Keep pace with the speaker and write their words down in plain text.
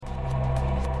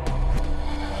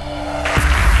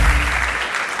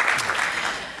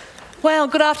Well,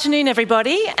 good afternoon,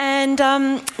 everybody, and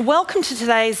welcome to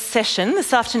today's session,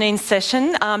 this afternoon's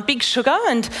session, Big Sugar,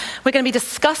 and we're going to be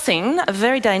discussing a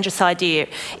very dangerous idea.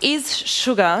 Is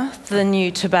sugar the new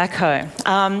tobacco?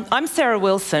 I'm Sarah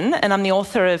Wilson, and I'm the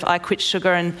author of I Quit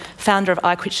Sugar and founder of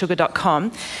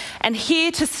iQuitSugar.com. And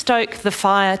here to stoke the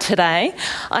fire today,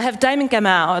 I have Damon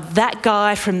Gameau, that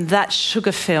guy from That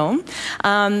Sugar film,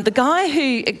 the guy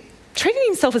who treated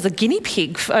himself as a guinea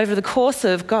pig over the course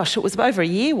of, it was over a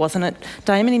year, wasn't it,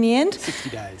 Damon, in the end? 60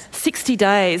 days. 60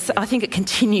 days. I think it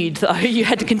continued, though. You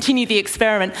had to continue the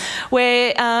experiment,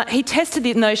 where he tested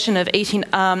the notion of eating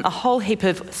a whole heap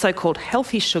of so-called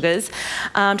healthy sugars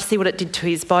to see what it did to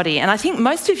his body. And I think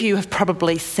most of you have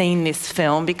probably seen this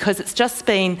film because it's just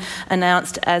been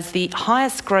announced as the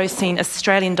highest grossing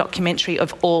Australian documentary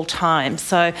of all time.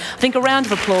 So I think a round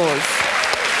of applause.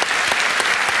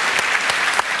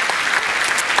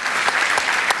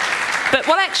 But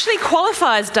what actually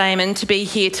qualifies Damon to be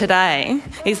here today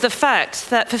is the fact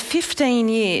that for 15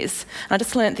 years, and I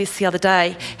just learnt this the other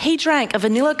day, he drank a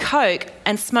vanilla Coke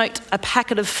and smoked a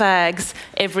packet of fags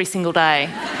every single day.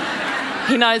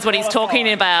 He knows what he's talking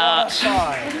about.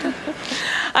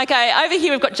 Okay, over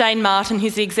here we've got Jane Martin,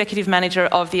 who's the Executive Manager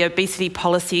of the Obesity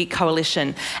Policy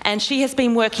Coalition, and she has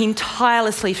been working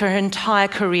tirelessly for her entire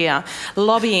career,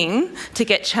 lobbying to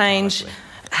get change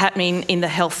happening in the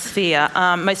health sphere.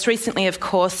 Most recently, of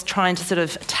course, trying to sort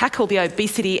of tackle the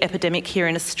obesity epidemic here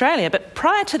in Australia. But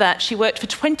prior to that, she worked for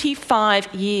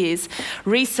 25 years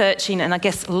researching and, I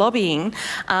guess, lobbying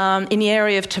in the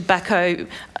area of tobacco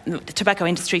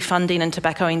industry funding and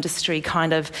tobacco industry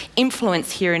kind of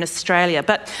influence here in Australia.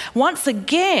 But once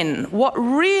again, what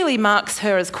really marks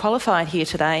her as qualified here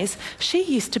today is she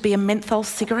used to be a menthol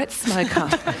cigarette smoker.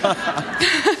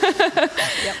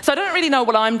 So I don't really know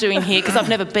what I'm doing here because I've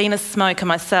never been a smoker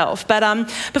myself. But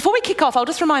before we kick off, I'll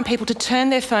just remind people to turn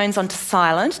their phones onto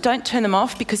silent. Don't turn them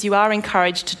off because you are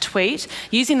encouraged to tweet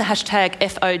using the hashtag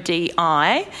FODI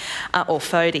or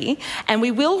FODI. And we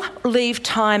will leave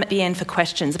time at the end for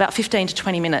questions, about 15 to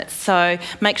 20 minutes. So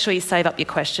make sure you save up your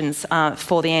questions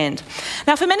for the end.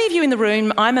 Now, for many of you in the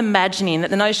room, I'm imagining that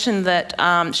the notion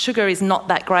that sugar is not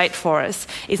that great for us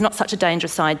is not such a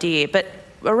dangerous idea. But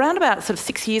around about sort of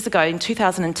 6 years ago, in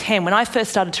 2010, when I first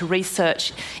started to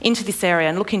research into this area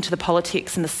and look into the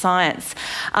politics and the science,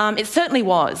 it certainly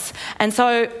was. And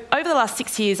so over the last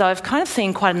 6 years, I've kind of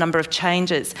seen quite a number of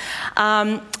changes.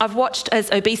 I've watched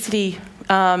as obesity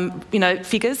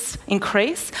figures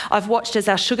increase. I've watched as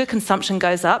our sugar consumption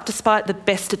goes up, despite the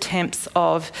best attempts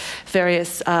of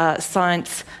various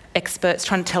science experts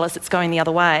trying to tell us it's going the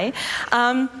other way.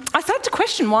 I started to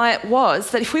question why it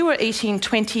was that if we were eating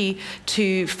 20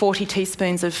 to 40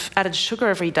 teaspoons of added sugar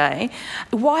every day,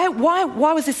 why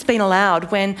was this being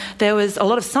allowed when there was a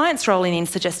lot of science rolling in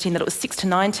suggesting that it was 6 to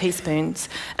 9 teaspoons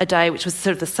a day, which was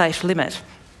sort of the safe limit.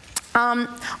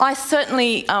 I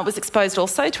certainly was exposed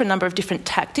also to a number of different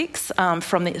tactics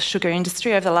from the sugar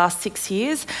industry over the last 6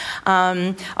 years.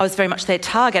 I was very much their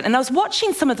target, and I was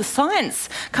watching some of the science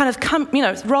kind of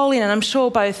roll in, and I'm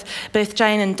sure both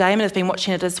Jane and Damon have been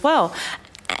watching it as well,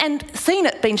 and seeing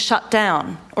it being shut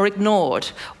down or ignored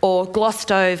or glossed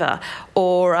over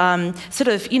or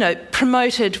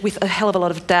promoted with a hell of a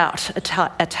lot of doubt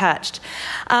attached.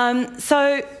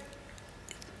 So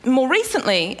more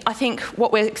recently, I think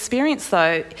what we're experiencing,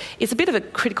 though, is a bit of a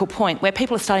critical point where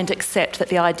people are starting to accept that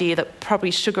the idea that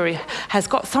probably sugar has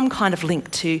got some kind of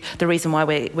link to the reason why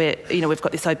we've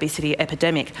got this obesity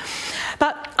epidemic.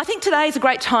 But I think today is a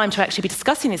great time to actually be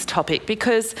discussing this topic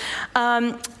because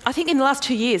I think in the last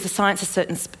 2 years the science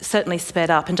has certainly sped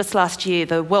up, and just last year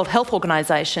the World Health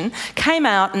Organization came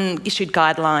out and issued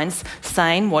guidelines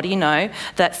saying, what do you know,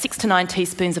 that 6 to 9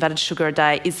 teaspoons of added sugar a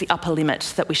day is the upper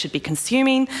limit that we should be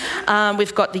consuming.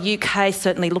 We've got the UK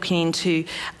certainly looking into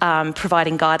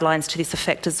providing guidelines to this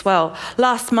effect as well.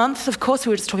 Last month, of course, we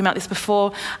were just talking about this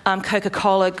before,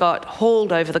 Coca-Cola got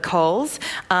hauled over the coals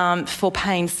for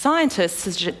paying scientists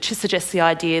to suggest the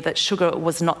idea that sugar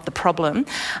was not the problem,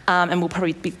 and we'll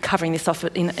probably be covering this off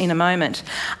in a moment.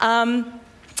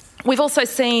 We've also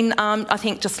seen, I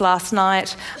think just last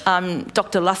night,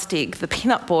 Dr. Lustig, the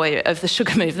peanut boy of the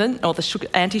sugar movement, or the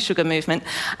anti-sugar movement,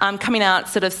 coming out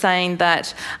sort of saying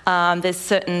that there's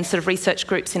certain sort of research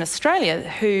groups in Australia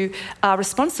who are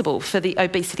responsible for the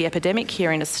obesity epidemic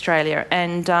here in Australia.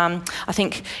 And I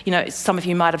think, some of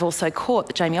you might have also caught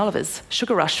that Jamie Oliver's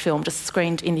Sugar Rush film just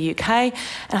screened in the UK. And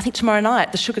I think tomorrow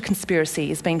night, The Sugar Conspiracy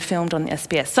is being filmed on the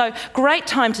SBS. So great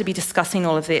time to be discussing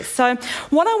all of this. So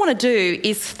what I want to do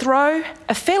is throw throw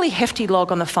a fairly hefty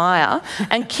log on the fire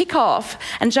and kick off.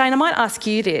 And Jane, I might ask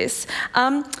you this.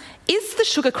 Is the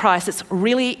sugar crisis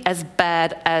really as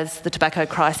bad as the tobacco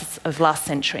crisis of last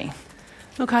century?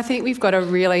 Look, I think we've got a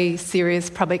really serious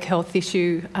public health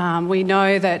issue. We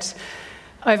know that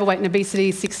overweight and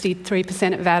obesity,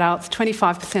 63% of adults,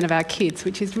 25% of our kids,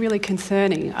 which is really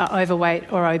concerning, are overweight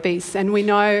or obese. And we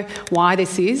know why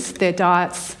this is.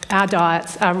 Our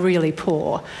diets are really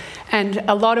poor. And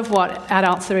a lot of what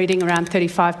adults are eating, around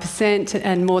 35%,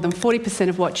 and more than 40%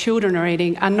 of what children are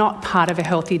eating, are not part of a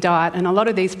healthy diet. And a lot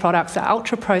of these products are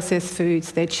ultra-processed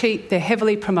foods. They're cheap, they're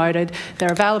heavily promoted,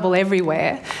 they're available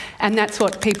everywhere. And that's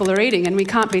what people are eating. And we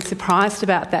can't be surprised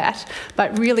about that.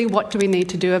 But really, what do we need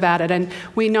to do about it? And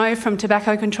we know from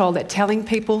tobacco control that telling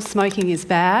people smoking is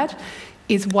bad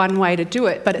is one way to do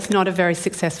it, but it's not a very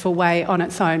successful way on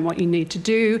its own. What you need to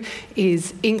do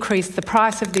is increase the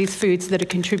price of these foods that are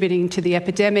contributing to the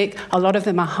epidemic. A lot of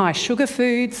them are high sugar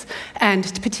foods,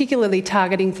 and particularly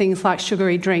targeting things like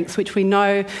sugary drinks, which we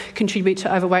know contribute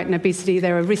to overweight and obesity.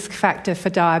 They're a risk factor for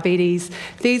diabetes.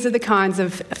 These are the kinds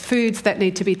of foods that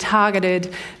need to be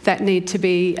targeted, that need to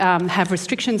be have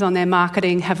restrictions on their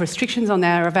marketing, have restrictions on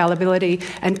their availability,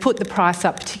 and put the price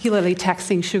up, particularly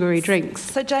taxing sugary drinks.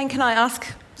 So Jane, can I ask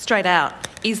straight out,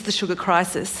 is the sugar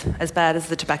crisis as bad as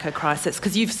the tobacco crisis?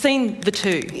 Because you've seen the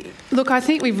two. Look, I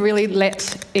think we've really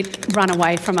let it run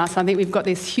away from us. I think we've got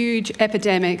this huge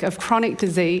epidemic of chronic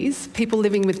disease, people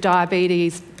living with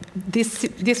diabetes.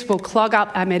 This will clog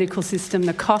up our medical system,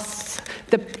 the costs,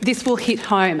 this will hit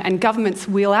home, and governments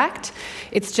will act.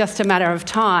 It's just a matter of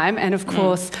time, and of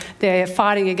course they're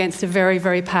fighting against a very,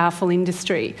 very powerful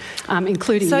industry,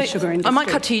 including the sugar industry. I might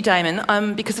cut to you,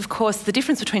 Damon, because of course the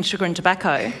difference between sugar and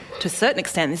tobacco, to a certain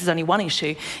extent, this is only one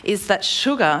issue, is that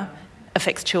sugar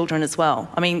affects children as well.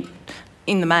 I mean,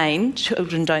 in the main,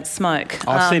 children don't smoke.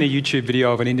 I've seen a YouTube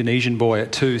video of an Indonesian boy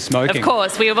at 2 smoking. Of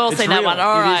course, we have all seen that one.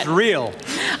 All right. It is real.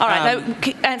 All right,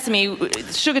 now, answer me.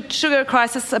 Sugar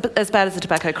crisis as bad as the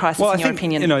tobacco crisis, in your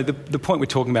opinion? The point we're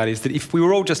talking about is that if we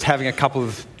were all just having a couple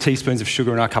of teaspoons of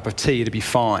sugar in our cup of tea, it'd be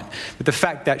fine. But the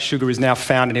fact that sugar is now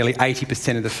found in nearly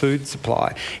 80% of the food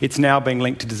supply, it's now being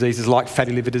linked to diseases like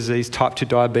fatty liver disease, type 2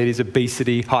 diabetes,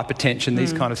 obesity, hypertension,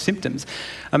 these kind of symptoms.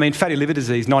 I mean, fatty liver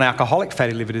disease, non-alcoholic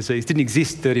fatty liver disease, didn't exist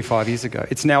 35 years ago.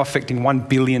 It's now affecting 1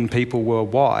 billion people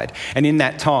worldwide. And in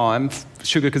that time,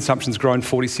 sugar consumption's grown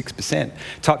 46%.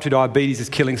 Type 2 diabetes is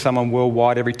killing someone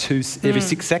worldwide every 6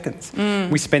 seconds.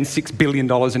 We spend $6 billion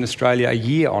in Australia a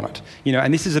year on it.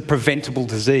 And this is a preventable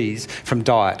disease from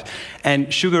diet.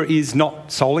 And sugar is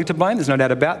not solely to blame, there's no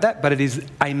doubt about that, but it is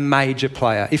a major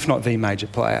player, if not the major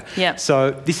player. Yep.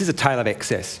 So this is a tale of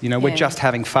excess. We're just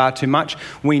having far too much.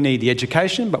 We need the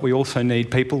education, but we also need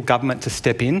people, government, to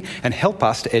step in and help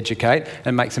us to educate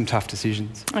and make some tough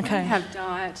decisions. Okay. We have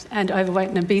diet and overweight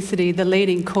and obesity, the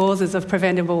leading causes of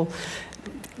preventable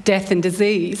death and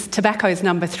disease. Tobacco is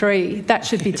number 3. That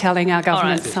should be telling our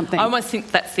government something. I almost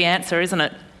think that's the answer, isn't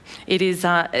it? It is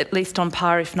at least on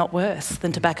par, if not worse,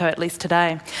 than tobacco, at least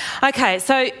today. Okay,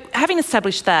 so having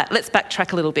established that, let's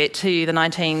backtrack a little bit to the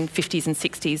 1950s and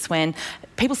 60s when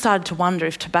people started to wonder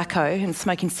if tobacco and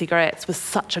smoking cigarettes was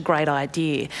such a great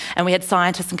idea. And we had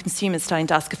scientists and consumers starting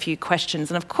to ask a few questions.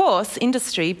 And of course,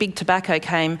 industry, big tobacco,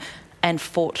 came and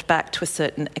fought back to a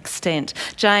certain extent.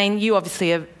 Jane, you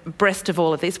obviously are abreast of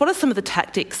all of this. What are some of the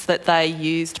tactics that they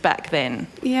used back then?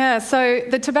 Yeah, so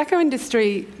the tobacco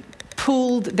industry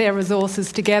pooled their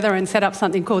resources together and set up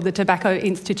something called the Tobacco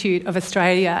Institute of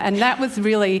Australia. And that was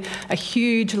really a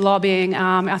huge lobbying.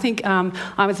 I think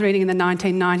I was reading in the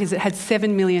 1990s, it had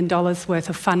 $7 million worth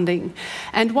of funding.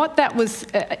 And what that was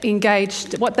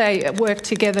what they worked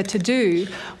together to do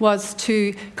was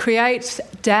to create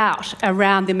doubt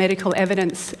around the medical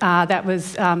evidence that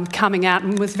was coming out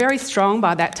and was very strong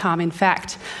by that time, in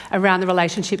fact, around the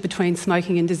relationship between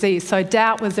smoking and disease. So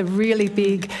doubt was a really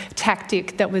big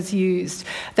tactic that was used.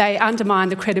 They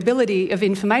undermined the credibility of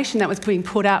information that was being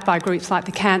put out by groups like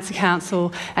the Cancer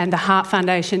Council and the Heart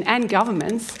Foundation and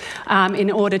governments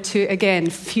in order to, again,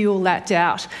 fuel that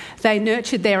doubt. They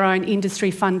nurtured their own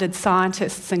industry-funded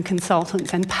scientists and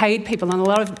consultants and paid people.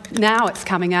 And now it's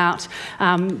coming out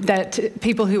that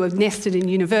people who were nested in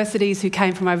universities who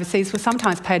came from overseas were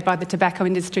sometimes paid by the tobacco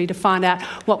industry to find out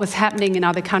what was happening in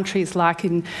other countries like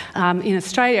in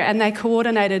Australia. And they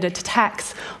coordinated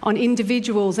attacks on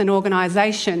individuals and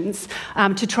organisations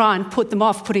to try and put them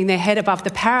off putting their head above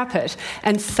the parapet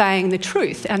and saying the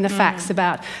truth and the facts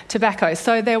about tobacco.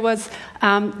 So there was,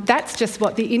 that's just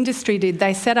what the industry did.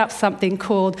 They set up something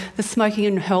called the Smoking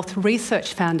and Health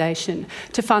Research Foundation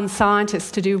to fund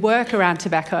scientists to do work around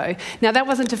tobacco. Now, that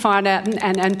wasn't to find out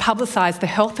and publicise the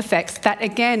health effects. That,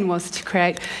 again, was to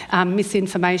create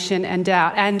misinformation and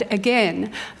doubt. And,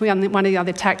 again, one of the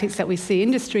other tactics that we see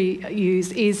industry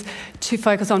use is to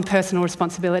focus on personal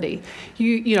responsibility.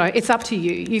 You know, it's up to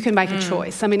you. You can make a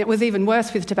choice. I mean, it was even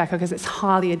worse with tobacco because it's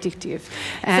highly addictive.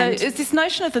 And so it's this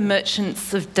notion of the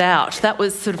merchants of doubt. That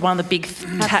was sort of one of the big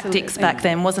tactics back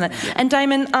then, wasn't it? Yeah. And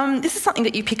Damon, this is something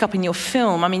that you pick up in your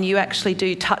film. I mean, you actually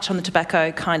do touch on the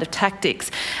tobacco kind of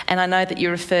tactics, and I know that you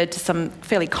referred to some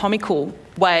fairly comical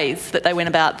ways that they went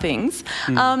about things.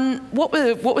 What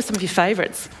were some of your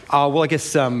favourites? Well, I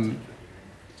guess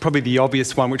probably the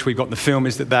obvious one which we got in the film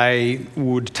is that they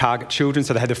would target children.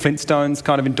 So they had the Flintstones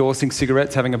kind of endorsing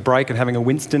cigarettes, having a break and having a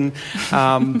Winston.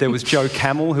 There was Joe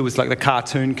Camel, who was like the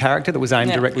cartoon character that was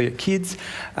aimed directly at kids.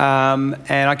 And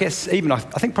I guess even, I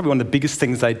think probably one of the biggest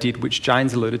things they did, which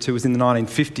Jane's alluded to, was in the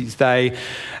 1950s,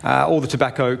 all the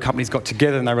tobacco companies got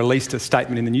together and they released a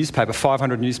statement in the newspaper,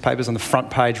 500 newspapers on the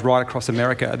front page right across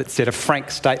America, that said a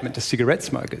frank statement to cigarette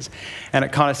smokers. And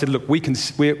it kind of said, look, we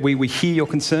hear your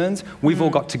concerns, we've all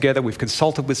got together, we've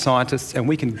consulted with scientists, and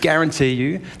we can guarantee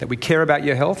you that we care about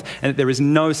your health and that there is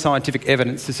no scientific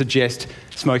evidence to suggest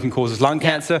smoking causes lung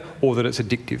cancer or that it's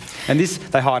addictive. And this,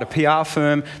 they hired a PR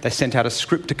firm, they sent out a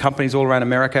script to companies all around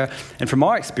America, and from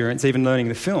my experience, even learning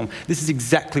the film, this is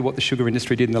exactly what the sugar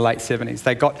industry did in the late 70s.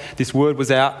 They got, this word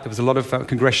was out, there was a lot of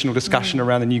congressional discussion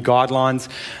around the new guidelines,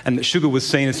 and that sugar was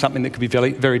seen as something that could be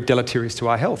very, very deleterious to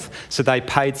our health. So they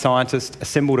paid scientists,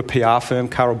 assembled a PR firm,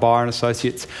 Carl Bayer and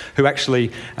Associates, who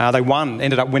actually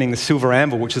ended up winning the Silver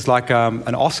Anvil, which is like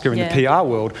an Oscar in the PR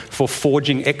world for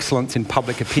forging excellence in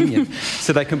public opinion.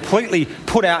 So they completely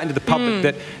put out into the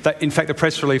public that in fact, the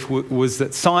press release was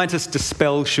that scientists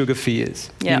dispel sugar fears.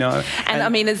 Yeah. You know? And I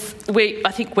mean,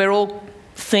 I think we're all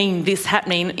seeing this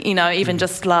happening, you know, even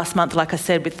just last month, like I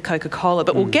said, with Coca-Cola.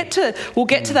 But we'll get to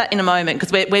that in a moment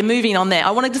because we're moving on there. I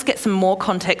want to just get some more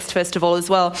context first of all as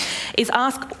well. Is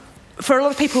ask for a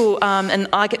lot of people, and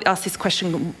I get asked this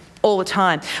question all the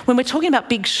time. When we're talking about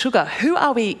big sugar, who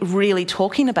are we really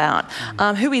talking about?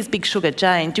 Who is big sugar?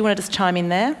 Jane, do you want to just chime in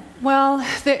there? Well,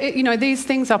 these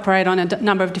things operate on a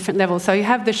number of different levels. So you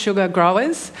have the sugar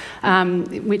growers,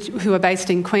 who are based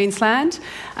in Queensland.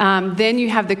 Then you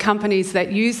have the companies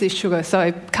that use this sugar.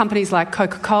 So companies like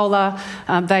Coca-Cola,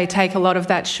 they take a lot of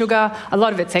that sugar. A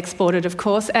lot of it's exported, of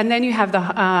course. And then you have the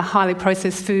highly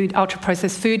processed food,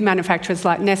 ultra-processed food manufacturers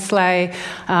like Nestle,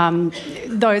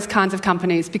 those kinds of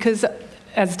companies. Because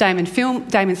as Damon's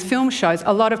film shows,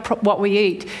 a lot of what we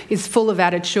eat is full of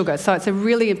added sugar. So it's a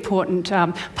really important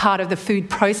part of the food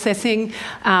processing.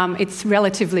 It's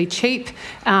relatively cheap,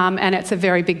 and it's a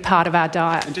very big part of our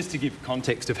diet. And just to give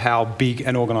context of how big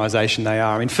an organisation they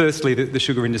are, I mean, firstly, the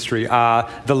sugar industry are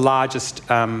the largest,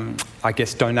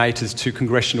 donators to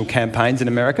congressional campaigns in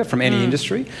America from any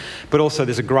industry. But also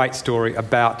there's a great story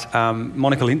about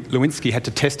Monica Lewinsky had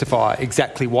to testify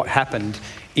exactly what happened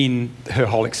in her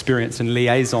whole experience and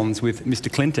liaisons with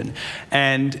Mr. Clinton.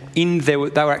 And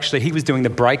he was doing the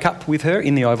breakup with her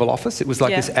in the Oval Office. It was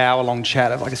like this hour-long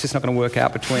chat of like, it's just not going to work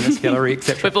out between us, Hillary,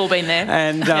 etc. We've all been there.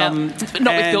 And But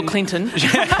not with Bill Clinton.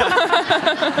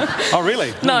 Oh,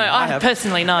 really? No, I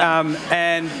personally no.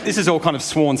 And this is all kind of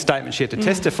sworn statement she had to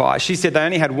testify. She said they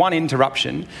only had one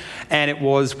interruption, and it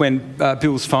was when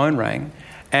Bill's phone rang.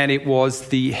 And it was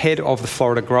the head of the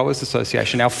Florida Growers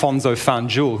Association, Alfonso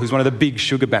Fanjul, who's one of the big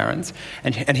sugar barons,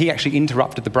 and he actually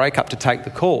interrupted the breakup to take the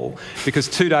call because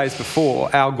 2 days before,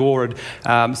 Al Gore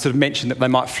had sort of mentioned that they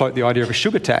might float the idea of a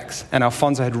sugar tax, and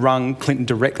Alfonso had rung Clinton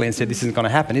directly and said, this isn't going to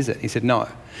happen, is it? He said, no.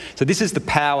 So this is the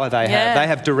power they have. They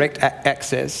have direct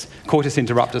access, coitus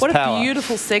interruptus power. What a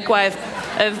beautiful segue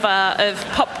of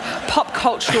pop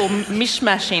cultural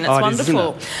mishmashing. It's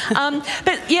wonderful.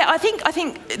 But yeah, I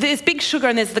think there's big sugar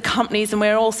and there's the companies, and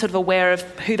we're all sort of aware of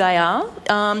who they are.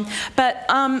 But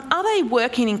are they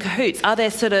working in cahoots? Are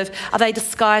they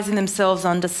disguising themselves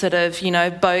under sort of,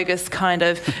 bogus kind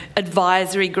of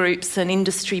advisory groups and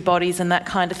industry bodies and that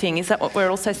kind of thing? Is that what we're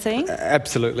also seeing?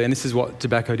 Absolutely, and this is what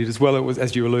tobacco did as well. It was,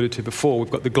 as you alluded to before, we've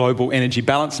got the Global Energy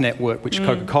Balance Network, which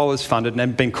Coca-Cola's funded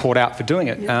and been caught out for doing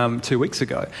it 2 weeks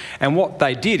ago. And what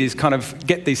they did is kind of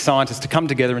get these scientists to come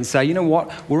together and say, you know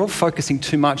what, we're all focusing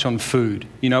too much on food.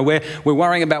 We're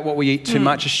worrying about what we eat too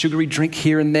much, a sugary drink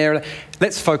here and there.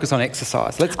 let's focus on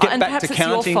exercise. Let's get back to counting. And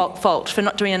perhaps it's your fault for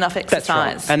not doing enough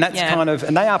exercise. That's right. And that's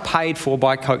and they are paid for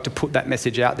by Coke to put that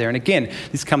message out there. And again,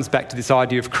 this comes back to this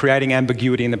idea of creating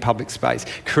ambiguity in the public space,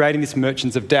 creating this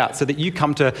merchants of doubt, so that you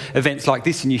come to events like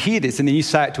this and you hear this and then you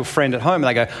say it to a friend at home and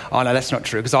they go, oh no, that's not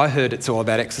true, because I heard it's all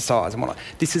about exercise. And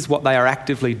this is what they are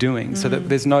actively doing, so that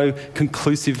there's no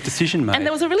conclusive decision made. And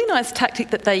there was a really nice tactic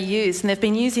that they used, and they've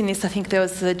been using this. I think there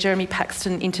was the Jeremy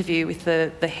Paxton interview with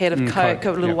the head of Coke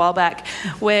a little while back,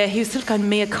 where he was sort of going,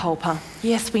 mea culpa.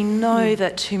 Yes, we know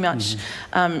that too much,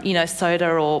 soda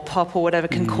or pop or whatever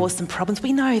can cause some problems.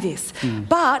 We know this.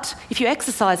 But if you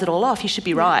exercise it all off, you should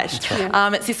be right. That's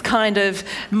right. It's this kind of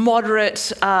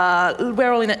moderate,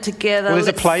 we're all in it together. Well, there's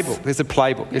a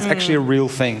playbook. It's actually a real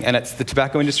thing, and it's the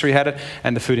tobacco industry had it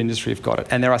and the food industry have got it.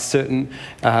 And there are certain,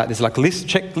 there's like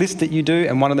checklist that you do,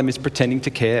 and one of them is pretending to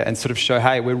care and sort of show,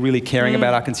 hey, we're really caring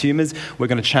about our consumers. We're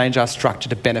going to change our structure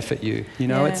to benefit you.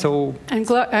 It's all... And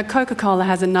Coca-Cola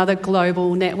has another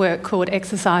global network called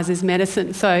Exercise is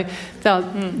Medicine. So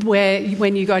where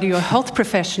when you go to your health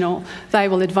professional, they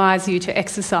will advise you to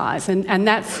exercise. And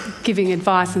that's giving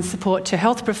advice and support to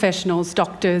health professionals,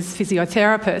 doctors,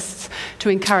 physiotherapists, to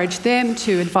encourage them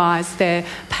to advise their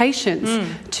patients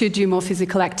to do more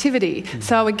physical activity.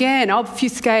 So again,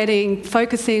 obfuscating,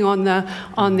 focusing on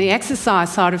the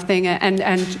exercise side of thing and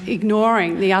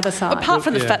ignoring the other side. Apart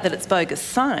from the fact that it's bogus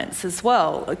science as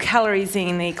well, calories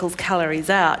in equals calories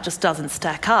out just doesn't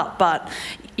stack up, but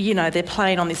they're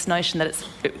playing on this notion that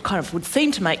it kind of would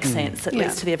seem to make sense, at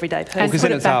least to the everyday person. Because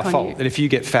then it's our fault that if you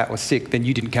get fat or sick, then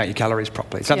you didn't count your calories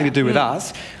properly. It's nothing to do with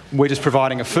us. We're just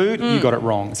providing a food, you got it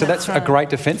wrong. So that's a great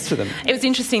defence to them. It was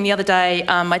interesting the other day,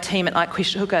 my team at Ike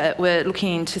Sugar were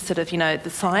looking into sort of, the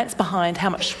science behind how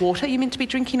much water you're meant to be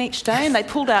drinking each day, and they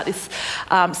pulled out this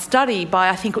study by,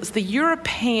 I think it was the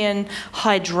European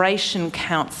Hydration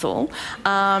Council,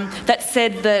 that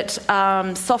said that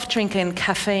soft drink and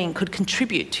caffeine could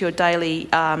contribute to your daily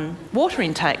water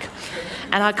intake.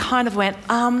 And I kind of went,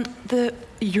 the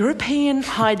European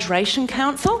Hydration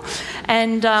Council?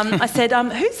 And I said,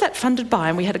 who's that funded by?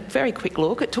 And we had a very quick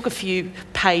look. It took a few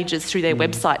pages through their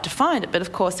website to find it, but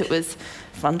of course it was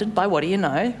funded by, what do you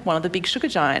know, one of the big sugar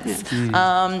giants.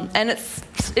 And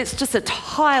it's just a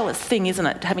tireless thing, isn't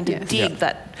it, having to dig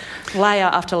that layer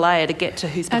after layer to get to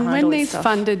who's behind all this stuff.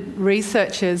 And when these funded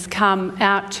researchers come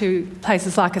out to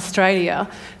places like Australia,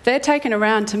 they're taken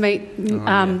around to meet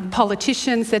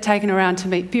politicians, they're taken around to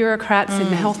meet bureaucrats in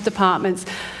the health departments.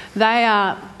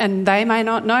 And they may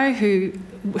not know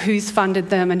who's funded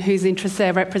them and whose interests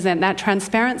they represent. That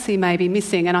transparency may be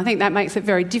missing, and I think that makes it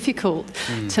very difficult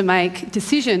to make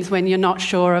decisions when you're not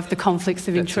sure of the conflicts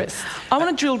of interest. I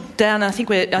want to drill down, I think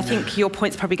your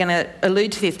point's probably going to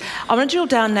allude to this. I want to drill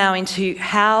down now into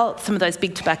how some of those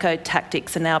big tobacco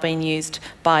tactics are now being used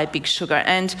by Big Sugar.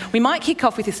 And we might kick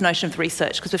off with this notion of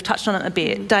research, because we've touched on it a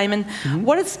bit. Damon,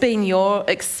 what has been your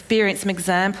experience, some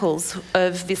examples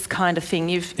of this kind of thing?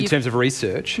 In terms of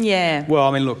research? Yeah. Well,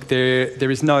 I mean, look,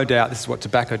 there is no doubt this is what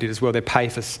tobacco did as well. They pay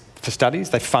for studies.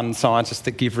 They fund scientists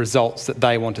that give results that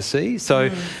they want to see.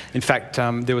 So, in fact,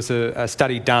 there was a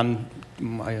study done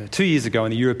 2 years ago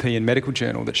in the European Medical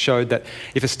Journal that showed that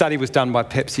if a study was done by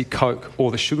Pepsi, Coke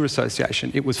or the Sugar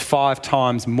Association, it was 5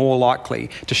 times more likely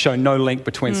to show no link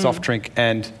between soft drink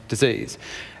and disease,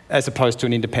 as opposed to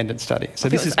an independent study. So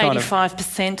this is kind of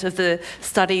 85% of the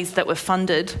studies that were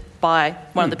funded by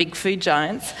one of the big food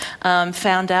giants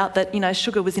found out that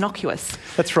sugar was innocuous.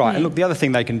 That's right. And look, the other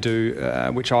thing they can do,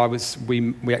 which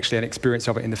we actually had experience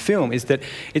of it in the film, is that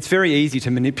it's very easy to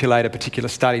manipulate a particular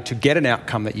study to get an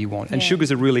outcome that you want. And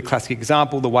sugar's a really classic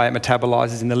example, the way it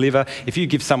metabolises in the liver. If you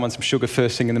give someone some sugar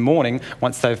first thing in the morning,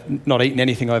 once they've not eaten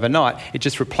anything overnight, it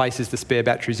just replaces the spare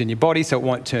batteries in your body, so it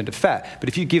won't turn to fat. But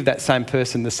if you give that same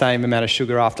person the same amount of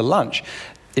sugar after lunch,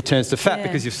 it turns to fat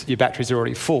because your batteries are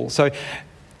already full. So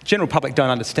general public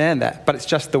don't understand that, but it's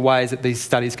just the ways that these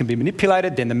studies can be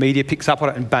manipulated, then the media picks up on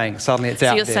it and bang, suddenly it's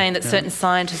out there. So you're saying that certain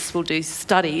scientists will do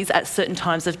studies at certain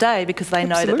times of day because they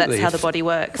know that that's how the body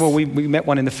works. Well, we met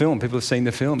one in the film. People have seen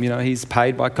the film. He's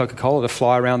paid by Coca-Cola to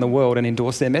fly around the world and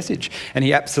endorse their message. And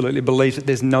he absolutely believes that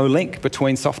there's no link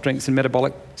between soft drinks and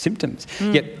metabolic symptoms.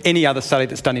 Yet any other study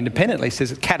that's done independently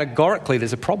says that categorically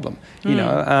there's a problem.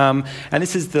 And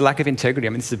this is the lack of integrity.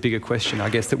 I mean, this is a bigger question, I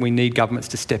guess, that we need governments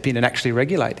to step in and actually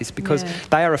regulate eradicate this because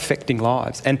they are affecting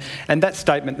lives. And that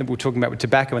statement that we were talking about with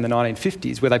tobacco in the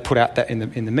 1950s, where they put out that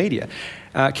in the media,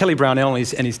 Kelly Brownell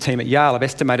and his team at Yale have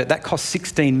estimated that cost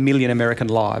 16 million American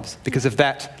lives because of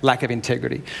that lack of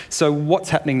integrity. So what's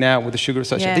happening now with the Sugar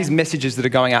Association? These messages that are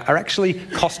going out are actually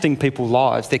costing people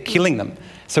lives. They're killing them.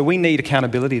 So we need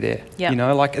accountability there,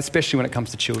 especially when it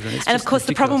comes to children. And of course,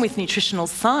 the problem with nutritional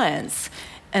science,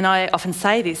 and I often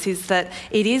say this, is that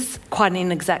it is quite an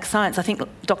inexact science. I think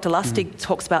Dr. Lustig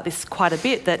talks about this quite a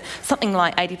bit, that something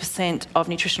like 80% of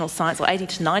nutritional science, or 80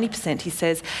 to 90%, he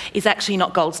says, is actually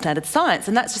not gold standard science.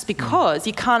 And that's just because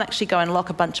you can't actually go and lock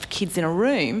a bunch of kids in a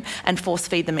room and force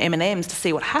feed them M&Ms to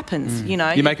see what happens, You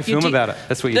make a film about it.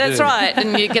 That's what you do. That's right.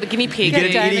 And you get a guinea pig. You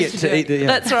get an idiot to eat it.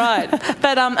 That's right.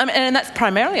 But and that's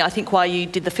primarily, I think, why you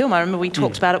did the film. I remember we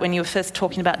talked about it when you were first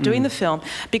talking about doing the film,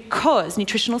 because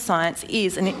nutritional science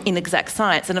is an inexact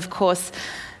science, and of course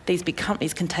these big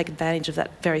companies can take advantage of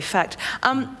that very fact.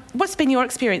 What's been your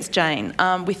experience, Jane,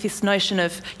 with this notion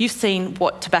of, you've seen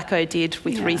what tobacco did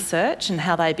with research and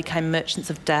how they became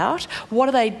merchants of doubt. What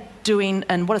are they doing,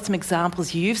 and what are some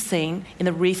examples you've seen in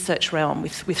the research realm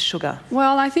with sugar?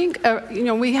 Well, I think,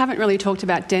 we haven't really talked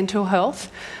about dental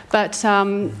health, but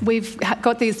we've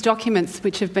got these documents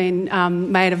which have been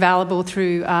made available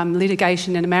through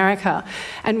litigation in America.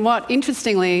 And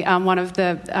interestingly, one of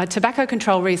the tobacco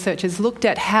control researchers looked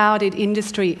at how did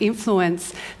industry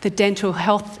influence the dental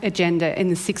health agenda in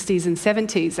the 60s and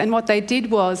 70s. And what they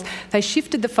did was they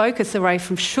shifted the focus away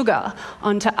from sugar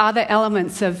onto other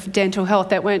elements of dental health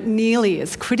that weren't nearly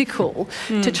as critical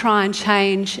to try and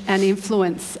change and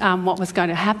influence what was going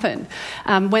to happen.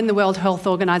 When the World Health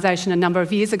Organization a number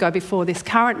of years ago, before this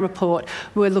current report,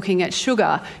 were looking at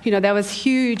sugar, there was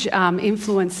huge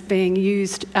influence being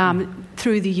used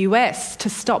through the US to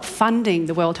stop funding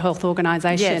the World Health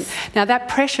Organization. Yes. Now, that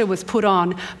pressure was put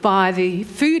on by the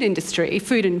food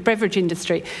and beverage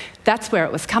industry. That's where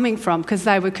it was coming from, because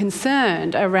they were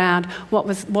concerned around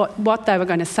what they were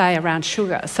going to say around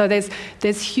sugar. So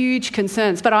there's huge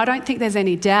concerns, but I don't think there's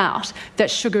any doubt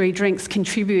that sugary drinks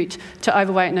contribute to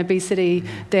overweight and obesity.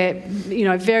 They're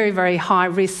very, very high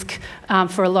risk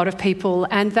for a lot of people,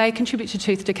 and they contribute to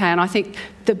tooth decay. And I think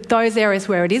those areas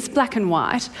where it is black and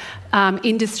white,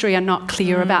 industry are not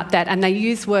clear about that, and they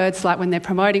use words like, when they're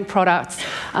promoting products,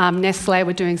 Nestle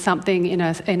were doing something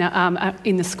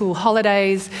in the school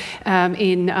holidays,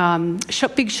 in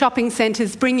big shopping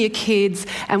centres, bring your kids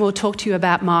and we'll talk to you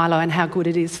about Milo and how good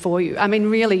it is for you. I mean,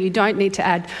 really, you don't need to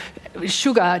add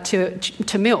sugar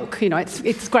to milk.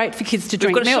 It's great for kids to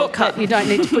drink milk, but you don't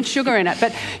need to put sugar in it.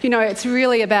 But it's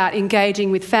really about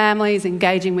engaging with families,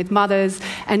 engaging with mothers,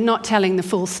 and not telling the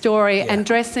full story, and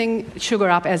dressing sugar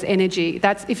up as energy.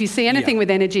 That's, if you see anything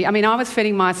with energy. I mean, I was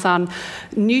feeding my son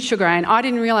Nutrigrain. I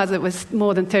didn't realise it was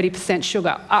more than 30%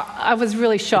 sugar. I was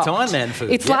really shocked. It's Iron Man food.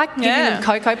 It's like giving him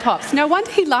Cocoa Pops. No wonder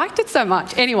he liked it so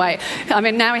much. Anyway, I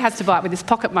mean, now he has to buy it with his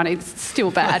pocket money. It's still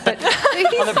bad, but he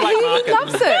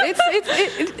loves it. But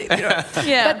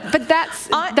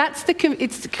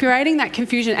it's creating that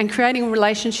confusion and creating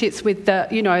relationships with the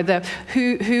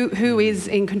who is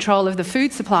in control of the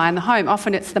food supply in the home.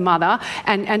 Often it's the mother,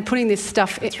 and putting this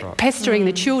stuff, pestering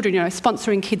the children.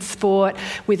 Sponsoring kids' sport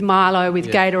with Milo, with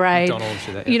Gatorade.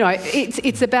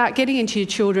 It's about getting into your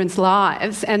children's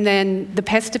lives, and then the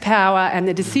pester power and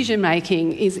the decision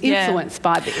making is influenced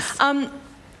by this.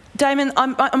 Damon,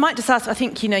 I might just ask, I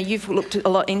think, you've looked a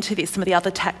lot into this, some of the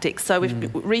other tactics. So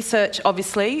with research,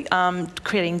 obviously,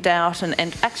 creating doubt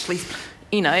and actually,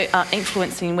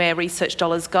 influencing where research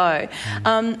dollars go.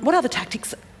 What other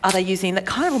tactics are they using that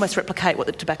kind of almost replicate what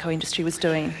the tobacco industry was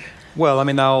doing? Well, I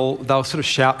mean, they'll sort of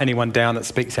shout anyone down that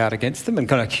speaks out against them and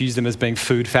kind of accuse them as being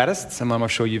food faddists. And I'm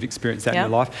sure you've experienced that in your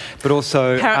life. But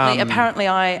also... Apparently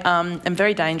I am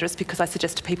very dangerous because I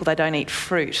suggest to people they don't eat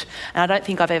fruit. And I don't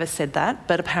think I've ever said that,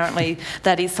 but apparently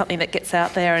that is something that gets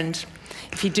out there, and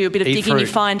if you do a bit of digging, you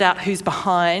find out who's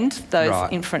behind those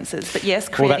inferences. But yes,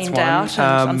 creating doubt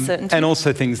and uncertainty. And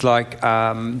also things like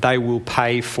they will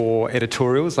pay for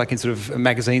editorials, like in sort of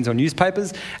magazines or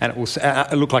newspapers, and it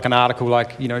will look like an article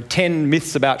like, 10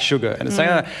 myths about sugar. And it's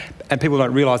saying, and people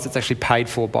don't realise it's actually paid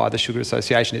for by the Sugar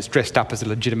Association. It's dressed up as a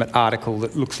legitimate article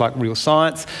that looks like real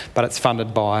science, but it's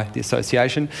funded by the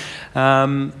association.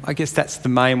 I guess that's the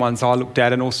main ones I looked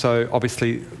at, and also,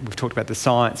 obviously, we've talked about the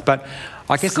science, but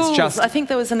I guess schools. It's just... I think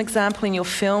there was an example in your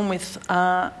film with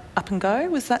up and go?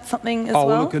 Was that something as well?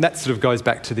 well? Look, that sort of goes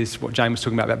back to this, what Jane was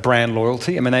talking about brand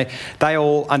loyalty. I mean, they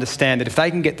all understand that if they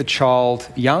can get the child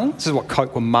young, this is what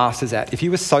Coke were masters at. If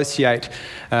you associate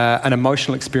an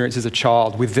emotional experience as a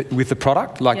child with the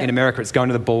product, like in America it's going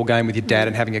to the ball game with your dad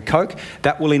and having a Coke,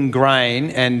 that will ingrain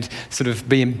and sort of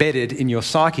be embedded in your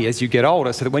psyche as you get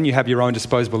older, so that when you have your own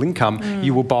disposable income,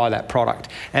 you will buy that product.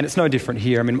 And it's no different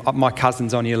here. I mean, my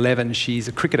cousin's only 11, she's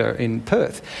a cricketer in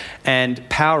Perth, and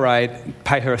Powerade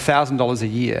pay her $1,000 a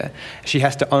year. She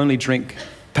has to only drink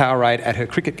Powerade at her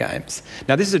cricket games.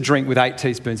 Now, this is a drink with 8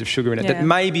 teaspoons of sugar in it that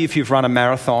maybe if you've run a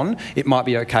marathon, it might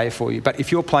be okay for you. But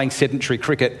if you're playing sedentary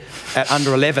cricket at under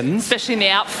 11s... especially in the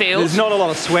outfield. There's not a lot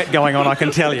of sweat going on, I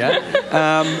can tell you.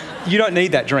 You don't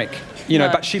need that drink. You know,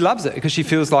 but she loves it because she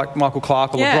feels like Michael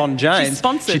Clark or LeBron James. She's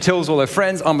sponsored. She tells all her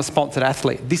friends, I'm a sponsored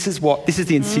athlete. This is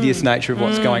the insidious nature of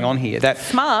what's going on here.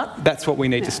 Smart. That's what we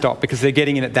need to stop, because they're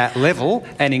getting in at that level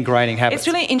and ingraining habits.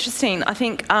 It's really interesting. I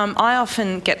think I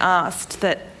often get asked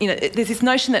that, you know, there's this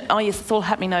notion that, oh yes, it's all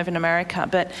happening over in America,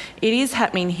 but it is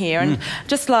happening here. And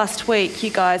just last week, you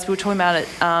guys, we were talking about it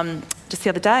just the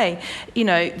other day, you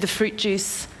know, the fruit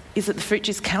juice... Is it the Fruit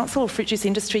Juice Council or Fruit Juice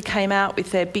Industry came out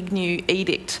with their big new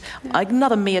edict,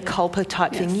 another mea culpa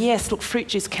type thing. Yes, look, fruit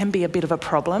juice can be a bit of a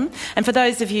problem. And for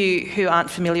those of you who aren't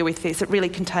familiar with this,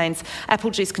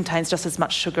 apple juice contains just as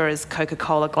much sugar as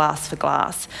Coca-Cola glass for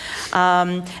glass.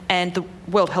 And the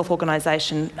World Health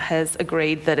Organisation has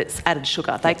agreed that it's added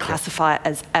sugar. They classify it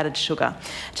as added sugar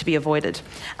to be avoided.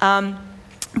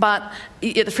 But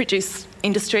the fruit juice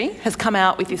industry has come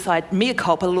out with this mea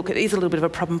culpa, look, it is a little bit of a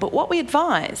problem, but what we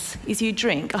advise is you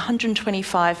drink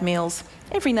 125 mils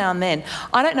every now and then.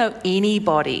 I don't know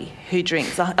anybody who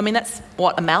drinks. I mean, that's,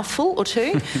 what, a mouthful or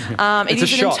two? It's a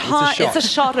shot. It's a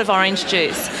shot of orange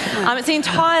juice. It's an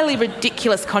entirely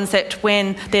ridiculous concept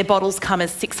when their bottles come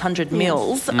as 600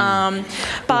 mils.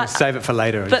 We'll save it for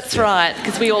later. That's right,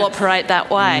 because we all operate that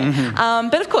way.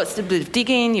 But of course, a bit of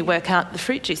digging, you work out the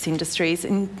fruit juice industry is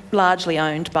largely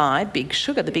owned by big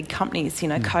sugar, the big companies, you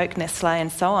know, Coke, Nestle and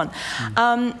so on.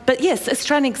 But yes,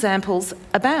 Australian examples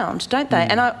abound, don't they?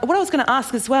 And what I was going to ask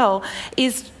as well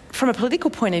is, from a political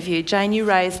point of view, Jane, you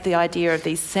raised the idea of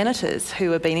these senators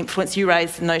who have been influenced. You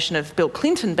raised the notion of Bill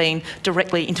Clinton being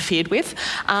directly interfered with.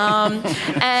 You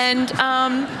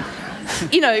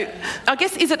know, I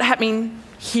guess, is it happening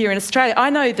here in Australia? I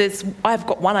know I've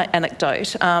got one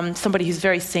anecdote, somebody who's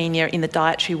very senior in the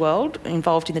dietary world,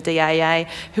 involved in the DAA,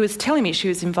 who was telling me she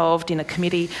was involved in a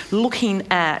committee looking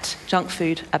at junk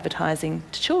food advertising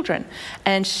to children.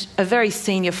 And a very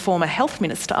senior former health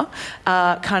minister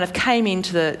kind of came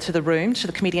into the room, to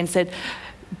the committee, and said,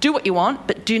 do what you want,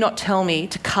 but do not tell me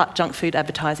to cut junk food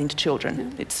advertising to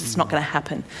children. It's just not going to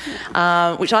happen,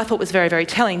 which I thought was very, very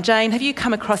telling. Jane, have you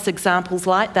come across examples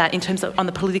like that in terms of on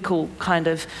the political kind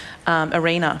of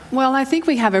arena? Well, I think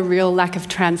we have a real lack of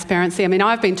transparency. I mean,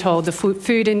 I've been told the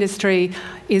food industry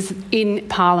is in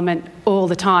Parliament all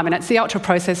the time, and it's the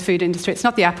ultra-processed food industry. It's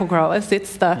not the apple growers.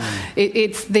 It's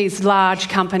it's these large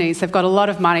companies. They've got a lot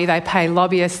of money. They pay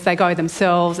lobbyists. They go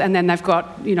themselves, and then they've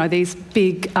got, you know, these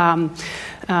big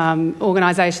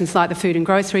organisations like the Food and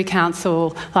Grocery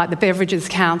Council, like the Beverages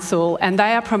Council, and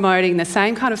they are promoting the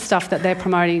same kind of stuff that they're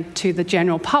promoting to the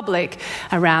general public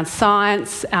around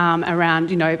science,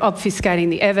 around, you know, obfuscating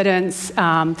the evidence,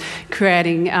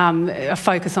 creating a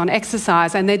focus on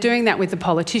exercise, and they're doing that with the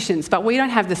politicians. But we don't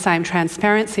have the same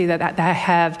transparency that they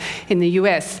have in the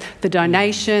US. The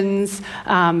donations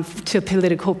to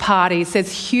political parties,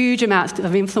 there's huge amounts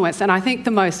of influence, and I think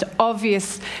the most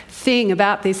obvious thing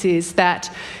about this is that,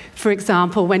 for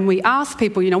example, when we ask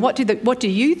people, you know, what do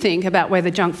you think about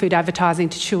whether junk food advertising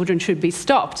to children should be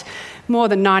stopped? More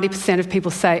than 90% of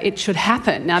people say it should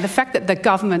happen. Now, the fact that the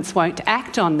governments won't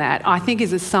act on that, I think,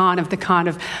 is a sign of the kind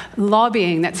of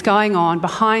lobbying that's going on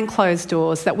behind closed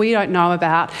doors that we don't know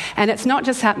about. And it's not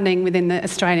just happening within the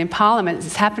Australian Parliament,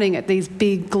 it's happening at these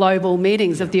big global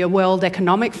meetings of the World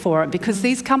Economic Forum, because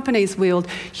these companies wield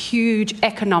huge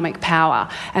economic power.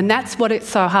 And that's what it's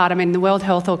so hard. I mean, the World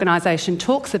Health Organisation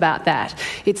talks about that.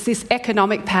 It's this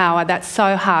economic power that's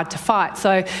so hard to fight.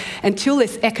 So until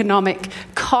this economic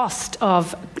cost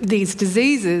of these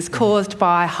diseases caused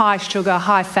by high sugar,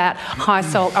 high fat, high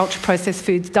salt, ultra-processed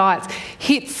foods diets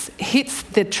hits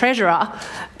the treasurer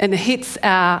and hits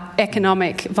our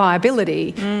economic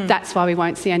viability, that's why we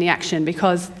won't see any action,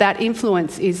 because that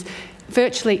influence is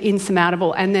virtually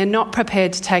insurmountable, and they're not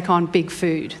prepared to take on big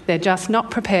food. They're just not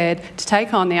prepared to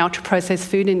take on the ultra-processed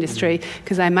food industry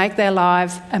because they make their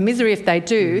lives a misery if they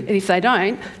do, and if they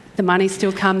don't, the money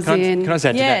still comes in. Can I add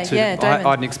to that too? I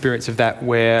had an experience of that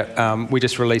where we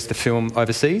just released the film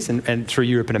overseas and through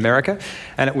Europe and America,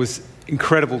 and it was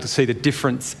incredible to see the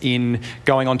difference in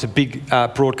going on to big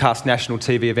broadcast national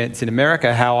TV events in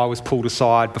America, how I was pulled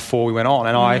aside before we went on.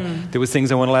 And there was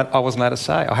things I wasn't allowed to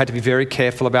say. I had to be very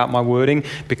careful about my wording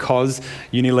because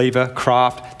Unilever,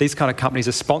 Kraft, these kind of companies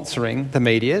are sponsoring the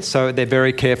media, so they're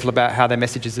very careful about how their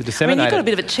messages are disseminated. I mean, you got a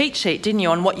bit of a cheat sheet, didn't you,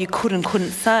 on what you could and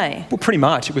couldn't say? Well, pretty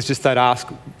much. It was just they'd ask,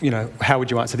 how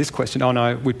would you answer this question? Oh,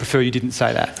 no, we'd prefer you didn't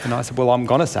say that. And I said, well, I'm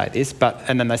going to say this.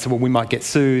 And then they said, well, we might get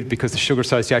sued because the Sugar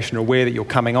Association are aware that you're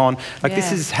coming on.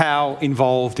 This is how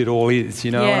involved it all is,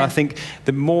 And I think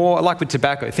the more, like with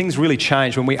tobacco, things really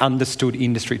changed when we understood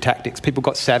industry tactics. People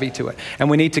got savvy to it. And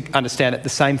we need to understand that the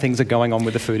same things are going on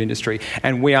with the food industry.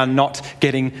 And we are not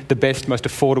getting the best, most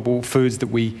affordable foods that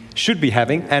we should be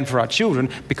having and for our children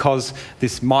because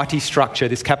this mighty structure,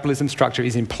 this capitalism structure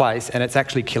is in place and it's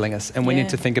actually killing us. And we need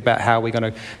to think about how we're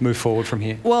going to move forward from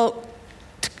here. Well,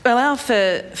 to allow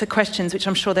for questions, which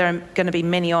I'm sure there are going to be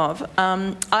many of,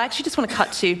 I actually just want to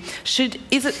cut to,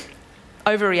 is it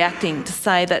overreacting to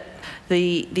say that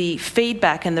the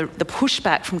feedback and the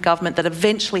pushback from government that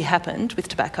eventually happened with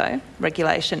tobacco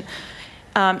regulation,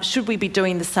 should we be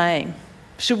doing the same?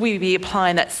 Should we be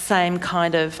applying that same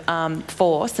kind of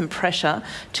force and pressure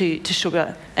to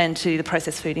sugar and to the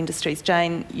processed food industries?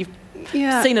 Jane, you've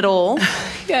seen it all.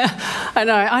 Yeah, I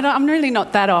know. I'm really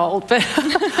not that old, but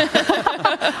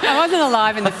I wasn't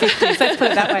alive in the 50s, let's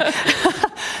put it that way.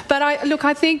 But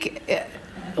I think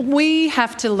we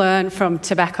have to learn from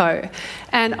tobacco,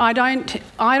 and I don't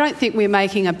think we're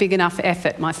making a big enough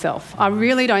effort myself. I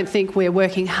really don't think we're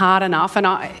working hard enough, and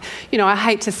I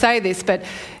hate to say this, but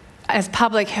as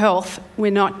public health,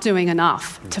 we're not doing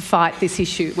enough to fight this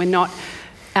issue. We're not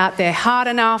out there hard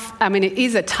enough. I mean,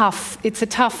 it's tough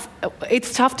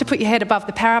to put your head above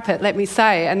the parapet, let me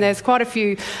say. And there's quite a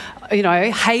few,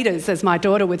 haters, as my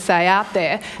daughter would say, out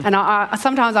there. And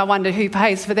sometimes I wonder who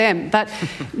pays for them. But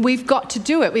we've got to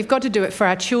do it. We've got to do it for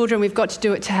our children. We've got to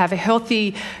do it to have a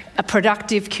healthy,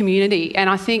 productive community. And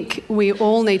I think we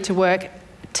all need to work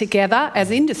together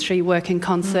as industry, work in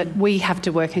concert. We have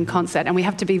to work in concert, and we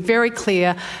have to be very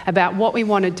clear about what we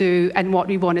want to do and what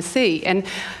we want to see. And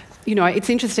it's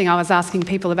interesting, I was asking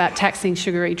people about taxing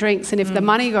sugary drinks, and if the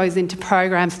money goes into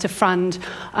programs to fund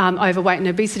overweight and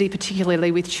obesity,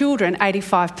 particularly with children,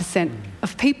 85%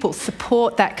 of people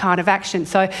support that kind of action.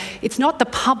 So it's not the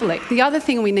public. The other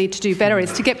thing we need to do better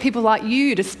is to get people like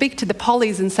you to speak to the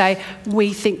pollies and say,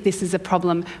 we think this is a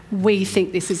problem, we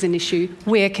think this is an issue,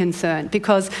 we're concerned,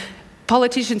 because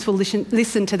politicians will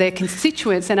listen to their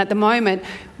constituents, and at the moment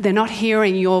they're not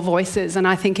hearing your voices. And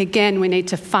I think, again, we need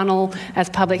to funnel, as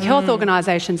public health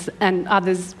organisations and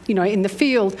others, in the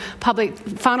field,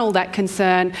 funnel that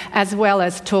concern, as well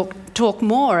as talk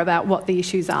more about what the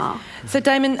issues are. So,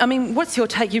 Damon, I mean, what's your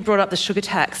take? You brought up the sugar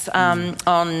tax and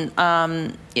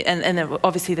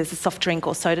obviously there's a soft drink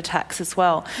or soda tax as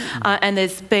well. And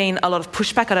there's been a lot of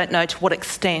pushback. I don't know to what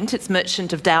extent. It's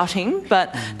merchant of doubting,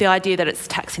 but the idea that it's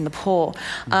taxing the poor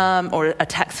or a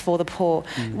tax for the poor.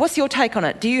 What's your take on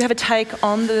it? Do you have a take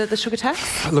on the sugar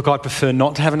tax? Look, I'd prefer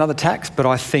not to have another tax, but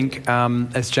I think,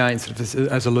 as Jane sort of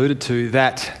has alluded to,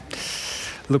 that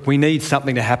look, we need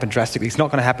something to happen drastically. It's not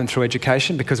going to happen through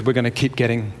education because we're going to keep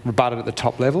getting rebutted at the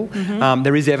top level.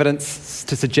 There is evidence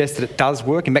to suggest that it does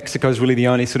work. In Mexico is really the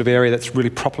only sort of area that's really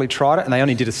properly tried it, and they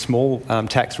only did a small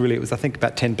tax, really. It was, I think,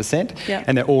 about 10%,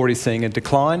 and they're already seeing a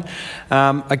decline.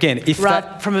 Again, if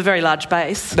from a very large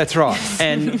base. That's right.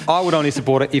 And I would only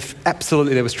support it if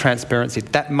absolutely there was transparency.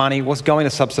 That money was going to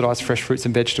subsidise fresh fruits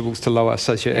and vegetables to lower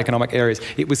socioeconomic areas.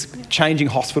 It was changing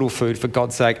hospital food, for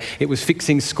God's sake. It was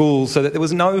fixing schools so that there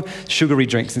was no sugary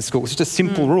drinks in school. It's just a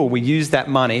simple rule. We use that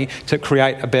money to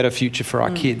create a better future for our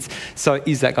kids. So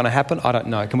is that going to happen? I don't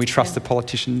know. Can we trust the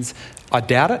politicians? I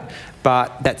doubt it,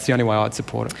 but that's the only way I'd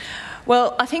support it.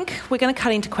 Well, I think we're going to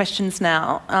cut into questions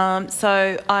now.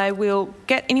 So I will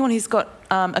get anyone who's got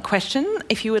a question,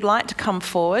 if you would like to come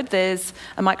forward. There's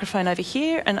a microphone over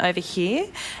here and over here.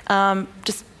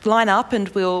 Just line up and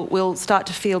we'll start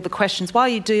to field the questions. While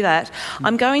you do that,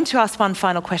 I'm going to ask one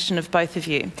final question of both of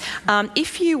you.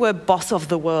 If you were boss of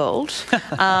the world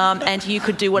and you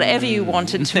could do whatever you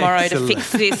wanted tomorrow to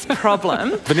fix this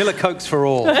problem... Vanilla Cokes for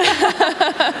all.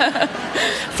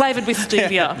 Flavoured with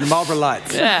stevia. The Marlboro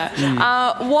Lights.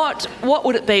 What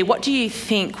would it be? What do you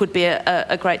think would be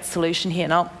a great solution here?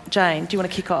 Now, Jane, do you want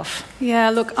to kick off? Yeah,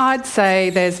 look, I'd say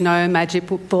there's no magic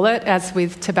bullet. As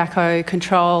with tobacco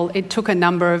control, it took a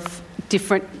number of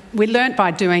different... We learnt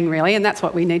by doing, really, and that's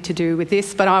what we need to do with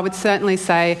this. But I would certainly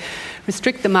say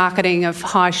restrict the marketing of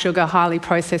high sugar, highly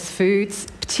processed foods,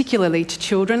 particularly to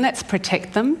children. Let's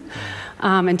protect them.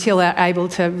 until they're able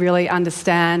to really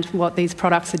understand what these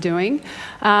products are doing.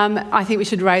 I think we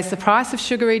should raise the price of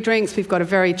sugary drinks. We've got a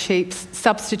very cheap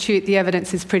substitute. The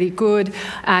evidence is pretty good,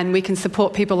 and we can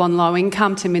support people on low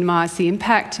income to minimise the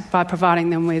impact by providing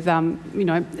them with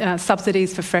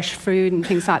subsidies for fresh food and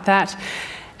things like that.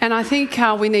 And I think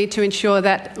we need to ensure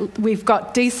that we've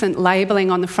got decent labelling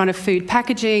on the front of food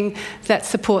packaging that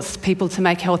supports people to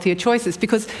make healthier choices,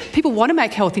 because people want to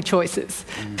make healthy choices.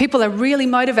 People are really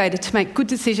motivated to make good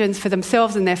decisions for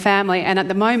themselves and their family, and at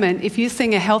the moment, if you're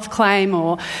seeing a health claim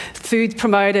or food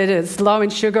promoted as low in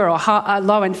sugar or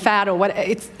low in fat or what,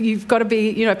 you've got to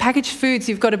be, packaged foods,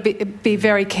 you've got to be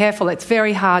very careful. It's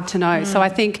very hard to know. So I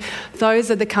think those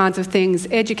are the kinds of things,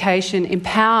 education,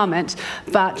 empowerment,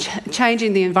 but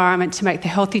changing the environment to make the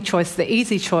healthy choice the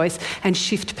easy choice and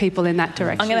shift people in that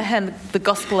direction. I'm going to hand the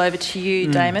gospel over to you,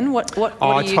 Damon. What are you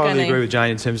going to... I totally agree with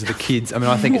Jane in terms of the kids. I mean,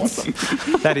 I think I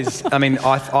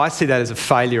see that as a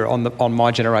failure on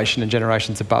my generation and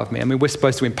generations above me. I mean, we're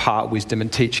supposed to impart wisdom and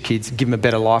teach kids, give them a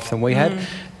better life than we had.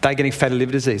 They're getting fatty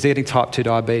liver disease. They're getting type 2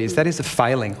 diabetes. That is a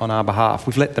failing on our behalf.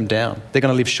 We've let them down. They're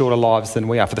going to live shorter lives than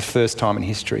we are for the first time in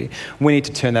history. We need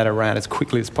to turn that around as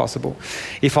quickly as possible.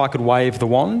 If I could wave the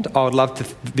wand, I would love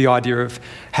the idea of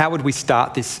how would we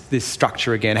start this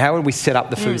structure again? How would we set up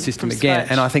the food system again?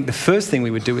 And I think the first thing we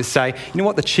would do is say, you know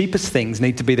what, the cheapest things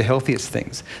need to be the healthiest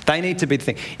things. They need to be the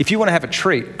thing. If you want to have a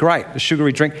treat, great, a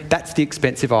sugary drink, that's the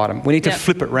expensive item. We need to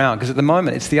flip it around, because at the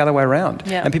moment it's the other way around.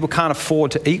 And people can't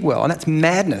afford to eat well, and that's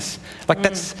madness. Like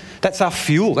that's our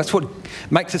fuel. That's what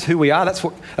makes us who we are. That's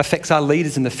what affects our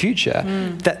leaders in the future.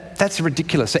 That's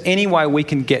ridiculous. So any way we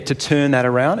can get to turn that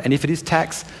around, and if it is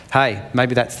tax, hey,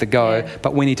 maybe that's the go.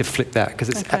 But we need to flip that, because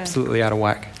it's absolutely out of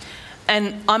whack.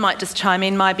 And I might just chime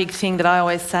in. My big thing that I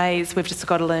always say is we've just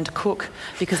got to learn to cook,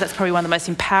 because that's probably one of the most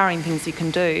empowering things you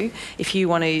can do if you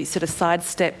want to sort of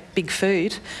sidestep big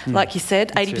food. Like you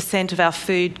said, 80% of our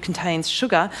food contains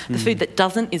sugar. The food that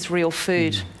doesn't is real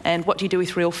food. And what do you do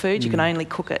with real food? You can only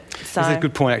cook it. So that's a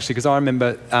good point, actually, because I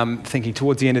remember thinking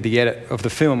towards the end of the edit of the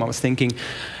film, I was thinking,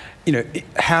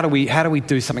 how do we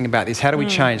do something about this? How do we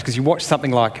change? Because you watch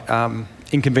something like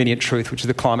Inconvenient Truth, which is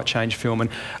the climate change film, and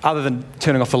other than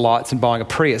turning off the lights and buying a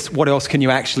Prius, what else can you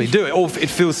actually do? It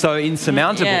feels so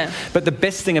insurmountable. But the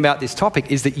best thing about this topic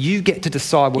is that you get to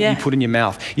decide what you put in your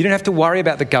mouth. You don't have to worry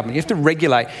about the government. You have to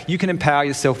regulate. You can empower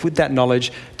yourself with that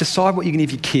knowledge, decide what you can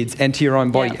give your kids and to your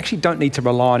own body. You actually don't need to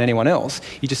rely on anyone else.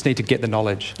 You just need to get the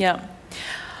knowledge.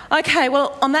 Okay,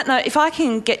 well, on that note, if I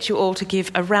can get you all to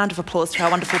give a round of applause to our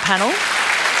wonderful panel.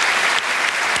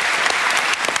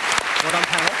 Well done,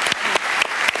 panel.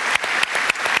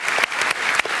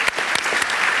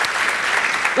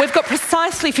 We've got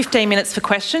precisely 15 minutes for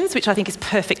questions, which I think is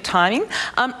perfect timing.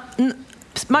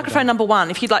 Microphone number 1,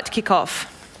 if you'd like to kick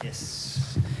off.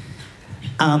 Yes.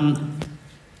 I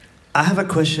have a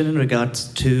question in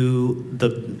regards to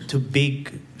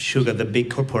big sugar, the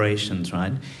big corporations,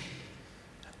 right?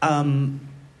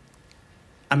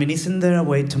 Isn't there a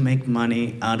way to make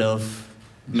money out of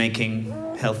making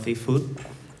healthy food?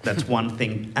 That's one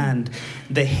thing. And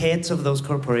the heads of those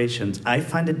corporations, I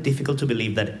find it difficult to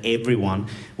believe that everyone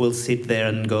will sit there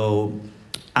and go,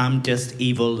 I'm just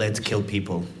evil, let's kill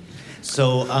people.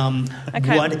 So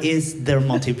what is their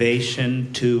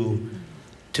motivation to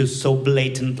so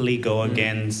blatantly go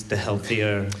against the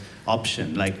healthier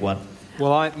option? Like what?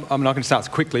 Well, I'm not going to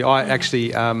start quickly. I actually,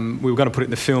 we were going to put it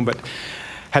in the film, but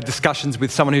had discussions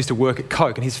with someone who used to work at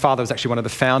Coke, and his father was actually one of the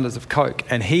founders of Coke,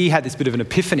 and he had this bit of an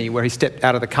epiphany where he stepped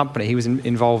out of the company. He was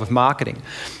involved with marketing,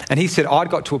 and he said, I'd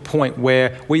got to a point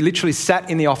where we literally sat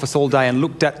in the office all day and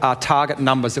looked at our target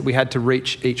numbers that we had to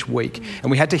reach each week,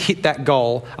 and we had to hit that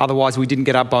goal, otherwise we didn't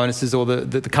get our bonuses or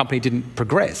the company didn't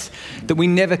progress. That we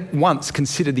never once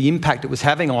considered the impact it was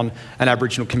having on an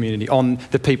Aboriginal community, on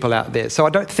the people out there. So I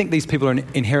don't think these people are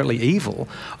inherently evil.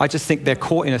 I just think they're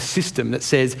caught in a system that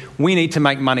says we need to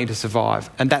make money to survive,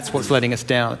 and that's what's letting us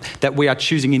down, that we are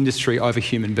choosing industry over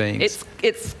human beings.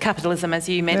 It's capitalism, as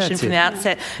you mentioned from the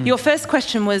outset. Your first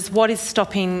question was, what is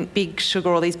stopping big sugar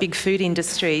or these big food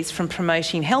industries from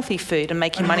promoting healthy food and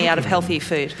making money out of healthy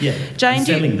food? Jane,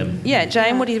 selling them.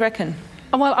 Jane, what do you reckon?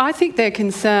 Well, I think they're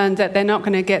concerned that they're not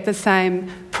going to get the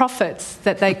same profits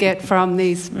that they get from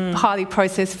these highly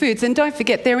processed foods. And don't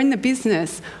forget, they're in the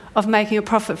business of making a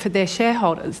profit for their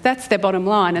shareholders. That's their bottom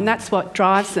line, and that's what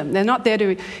drives them. They're not there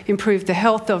to improve the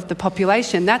health of the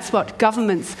population. That's what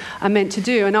governments are meant to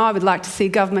do, and I would like to see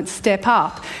governments step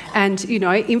up and,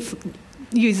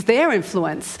 use their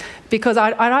influence, because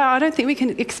I don't think we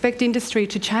can expect industry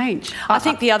to change. I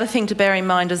think the other thing to bear in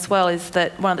mind as well is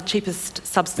that one of the cheapest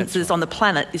substances on the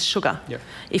planet is sugar. Yep.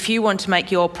 If you want to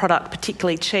make your product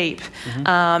particularly cheap,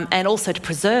 and also to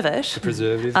preserve it,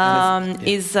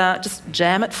 just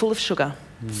jam it full of sugar.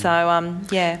 So,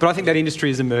 yeah. But I think that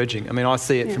industry is emerging. I mean, I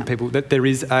see it from people that there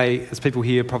is as people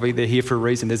here, probably they're here for a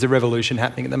reason. There's a revolution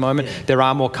happening at the moment. Yeah. There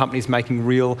are more companies making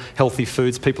real healthy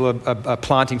foods. People are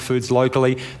planting foods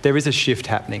locally. There is a shift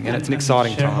happening, and it's an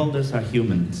exciting time. Shareholders are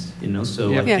humans,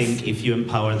 so I think if you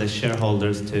empower the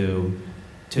shareholders to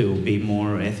be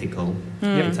more ethical,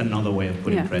 it's another way of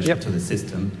putting pressure to the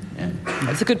system. Yeah.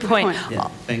 That's a good point. Yeah,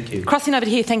 thank you. Crossing over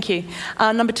here, thank you.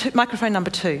 Microphone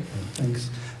number 2. Thanks.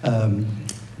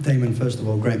 Damon, first of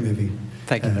all, great movie.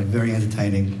 Thank you. Very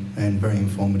entertaining and very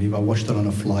informative. I watched it on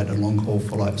a flight, a long-haul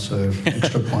flight, so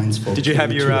extra points for Did you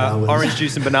have your orange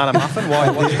juice and banana muffin? Why?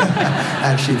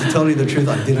 Actually, to tell you the truth,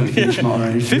 I didn't finish my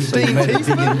orange juice, so you made a big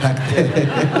impact there.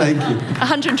 Thank you.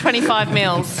 125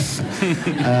 mils.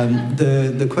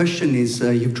 The question is,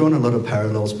 you've drawn a lot of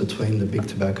parallels between the big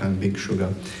tobacco and big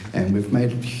sugar, and we've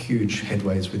made huge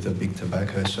headways with the big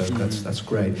tobacco, so that's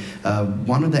great.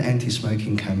 One of the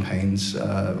anti-smoking campaigns,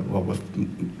 a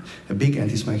big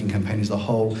anti-smoking campaign is the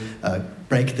whole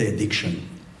break the addiction.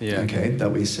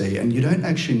 That we see, and you don't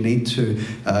actually need to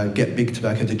get big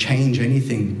tobacco to change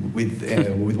anything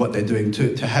with what they're doing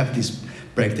to have this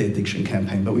break the addiction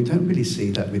campaign, but we don't really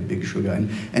see that with big sugar,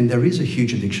 and there is a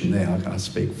huge addiction there. I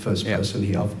speak first person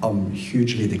here. I'm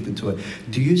hugely addicted to it.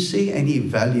 Do you see any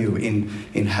value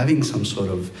in having some sort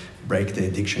of break the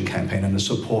addiction campaign and the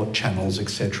support channels,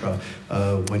 etc.,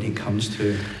 when it comes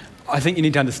to? I think you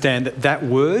need to understand that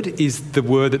word is the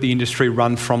word that the industry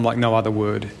run from like no other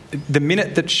word. The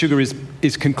minute that sugar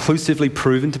is conclusively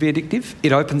proven to be addictive,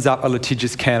 it opens up a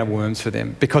litigious can of worms for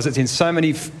them, because it's in so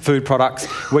many food products.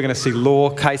 We're going to see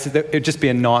law cases. It would just be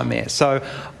a nightmare. So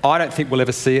I don't think we'll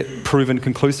ever see it proven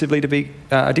conclusively to be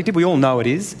addictive. We all know it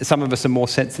is. Some of us are more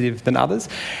sensitive than others.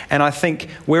 And I think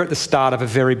we're at the start of a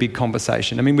very big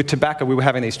conversation. I mean, with tobacco, we were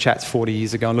having these chats 40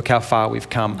 years ago, and look how far we've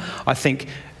come. I think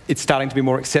it's starting to be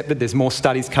more accepted. There's more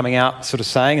studies coming out sort of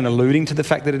saying and alluding to the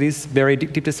fact that it is very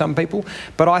addictive to some people.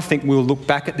 But I think we'll look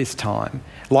back at this time,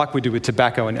 like we do with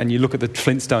tobacco, and you look at the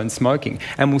Flintstone smoking,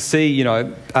 and we'll see,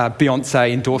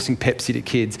 Beyonce endorsing Pepsi to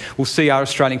kids. We'll see our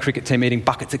Australian cricket team eating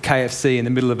buckets of KFC in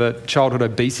the middle of a childhood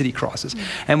obesity crisis.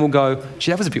 And we'll go,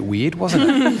 gee, that was a bit weird, wasn't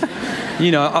it?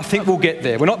 I think we'll get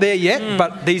there. We're not there yet,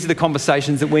 but these are the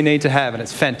conversations that we need to have, and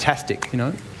it's fantastic,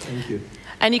 Thank you.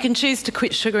 And you can choose to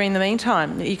quit sugar in the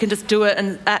meantime. You can just do it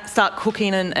and start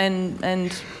cooking and.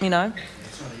 It's not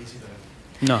easy though.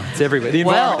 No, it's everywhere. The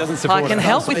environment doesn't support it. I can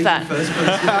help with that.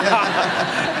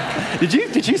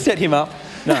 Did you set him up?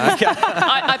 No, okay.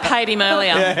 I paid him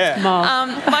earlier.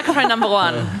 Microphone number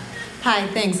 1. Hi,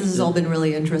 thanks. This has all been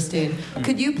really interesting.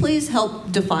 Could you please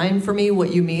help define for me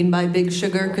what you mean by big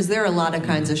sugar? Because there are a lot of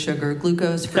kinds of sugar: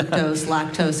 glucose, fructose,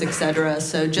 lactose, etc.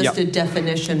 So just a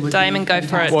definition would Damon, go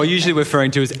for it. Well, usually we're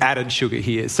referring to as added sugar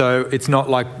here. So it's not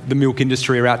like the milk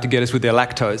industry are out to get us with their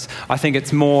lactose. I think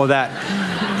it's more that,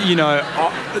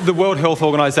 the World Health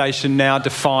Organization now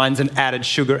defines an added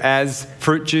sugar as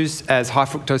fruit juice, as high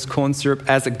fructose corn syrup,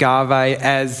 as agave,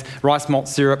 as rice malt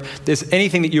syrup. There's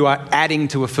anything that you are adding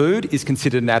to a food is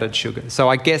considered an added sugar. So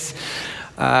I guess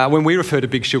when we refer to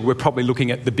big sugar, we're probably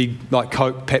looking at the big, like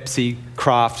Coke, Pepsi,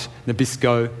 Kraft,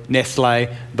 Nabisco, Nestle,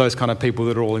 those kind of people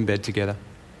that are all in bed together.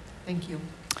 Thank you.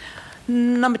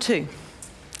 Number 2.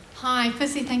 Hi,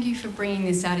 firstly, thank you for bringing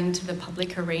this out into the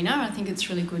public arena. I think it's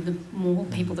really good. The more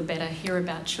people, the better hear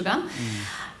about sugar.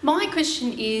 My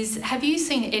question is, have you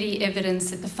seen any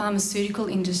evidence that the pharmaceutical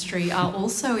industry are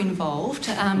also involved,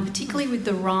 particularly with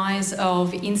the rise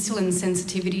of insulin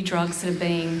sensitivity drugs that are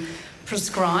being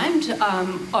prescribed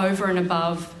over and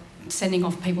above sending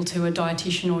off people to a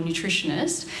dietitian or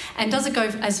nutritionist? And does it go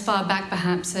as far back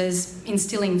perhaps as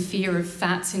instilling fear of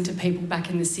fats into people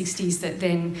back in the 60s that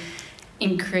then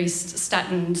increased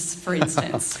statins, for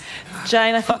instance?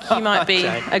 Jane, I think you might be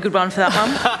a good one for that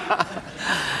one.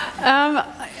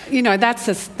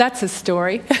 That's a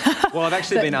story. Well, I've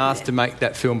actually been asked to make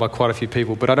that film by quite a few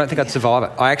people, but I don't think I'd survive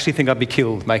it. I actually think I'd be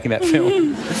killed making that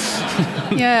film.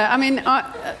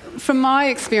 From my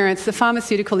experience, the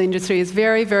pharmaceutical industry is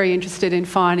very, very interested in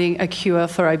finding a cure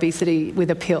for obesity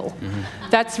with a pill.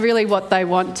 That's really what they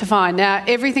want to find. Now,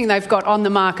 everything they've got on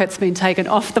the market's been taken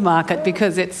off the market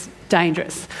because it's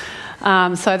dangerous.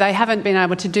 So they haven't been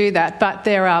able to do that. But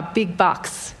there are big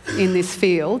bucks in this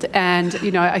field, and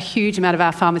a huge amount of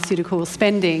our pharmaceutical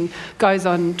spending goes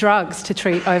on drugs to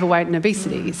treat overweight and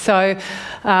obesity. So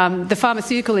the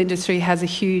pharmaceutical industry has a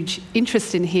huge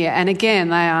interest in here, and again,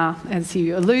 they are, as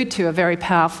you allude to, a very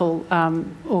powerful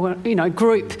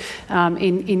group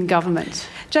in government.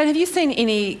 Jane, have you seen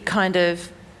any kind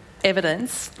of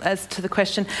evidence as to the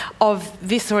question of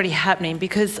this already happening?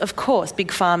 Because, of course, Big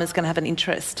Pharma is going to have an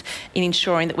interest in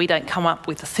ensuring that we don't come up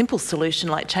with a simple solution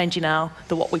like changing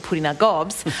what we put in our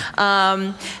gobs.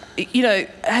 Have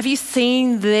you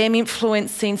seen them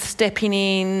influencing, stepping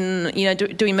in,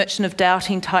 doing merchant of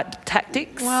doubting type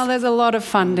tactics? Well, there's a lot of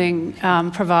funding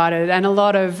provided, and a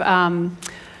lot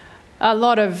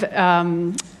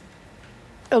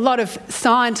of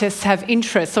scientists have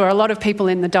interests, or a lot of people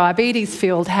in the diabetes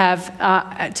field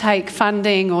take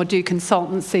funding or do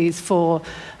consultancies for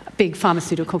big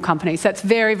pharmaceutical companies. That's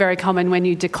very, very common when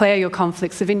you declare your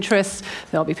conflicts of interest.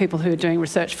 There'll be people who are doing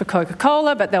research for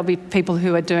Coca-Cola, but there'll be people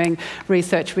who are doing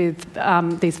research with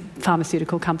these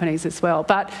pharmaceutical companies as well.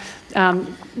 But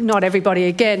not everybody,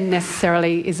 again,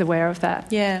 necessarily is aware of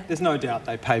that. Yeah. There's no doubt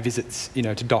they pay visits,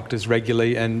 to doctors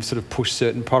regularly and sort of push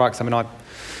certain products. I mean,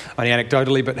 only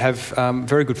anecdotally, but have a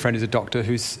very good friend who's a doctor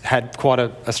who's had quite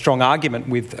a strong argument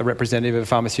with a representative of a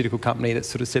pharmaceutical company that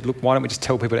sort of said, look, why don't we just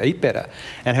tell people to eat better?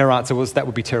 And her answer was, that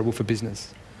would be terrible for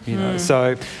business.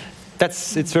 So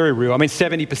it's very real. I mean,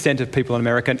 70% of people in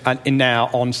America are now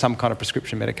on some kind of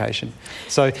prescription medication.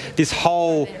 So this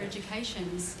whole... Their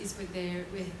education is with their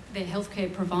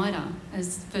healthcare provider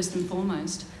as first and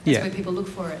foremost. That's where people look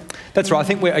for it. That's right. I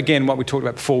think what we talked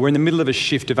about before, we're in the middle of a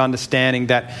shift of understanding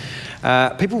that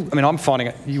people, I'm finding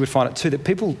it, you would find it too, that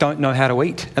people don't know how to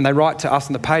eat. And they write to us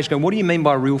on the page going, what do you mean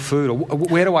by real food? Or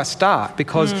where do I start?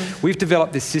 Because we've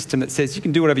developed this system that says you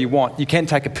can do whatever you want. You can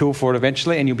take a pill for it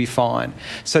eventually and you'll be fine.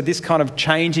 So this kind of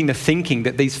changing the thinking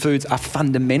that these foods are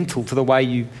fundamental to the way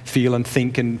you feel and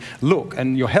think and look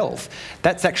and your health,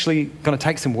 that's actually going to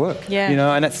take some work. Yeah.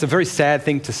 And that's a very sad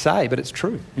thing to say, but it's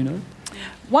true,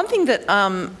 One thing that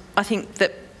I think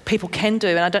that people can do,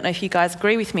 and I don't know if you guys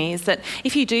agree with me, is that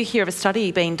if you do hear of a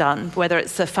study being done, whether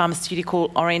it's a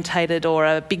pharmaceutical-orientated or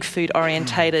a big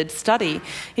food-orientated study,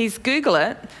 is Google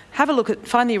it, have a look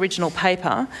find the original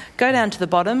paper, go down to the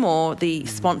bottom or the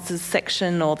sponsors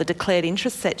section or the declared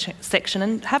interest section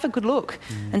and have a good look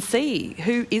and see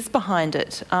who is behind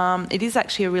it. It is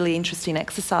actually a really interesting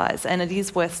exercise, and it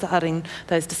is worth starting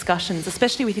those discussions,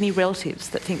 especially with any relatives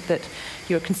that think that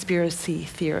you're a conspiracy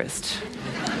theorist.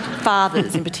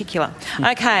 Fathers in particular.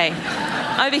 Okay,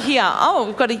 over here. Oh,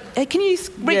 we've got can you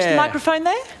reach the microphone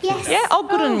there? Yes. Yeah? Oh,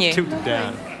 good on you. Tilt it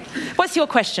down. What's your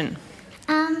question?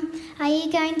 Are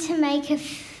you going to make a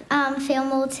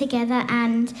film all together,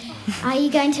 and are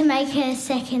you going to make a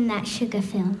second That Sugar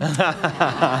film?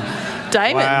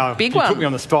 David, wow, big you one. put me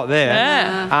on the spot there.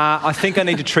 Yeah. I think I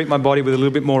need to treat my body with a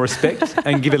little bit more respect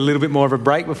and give it a little bit more of a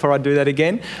break before I do that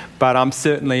again. But I'm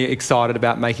certainly excited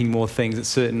about making more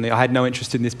things. I had no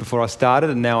interest in this before I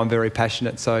started, and now I'm very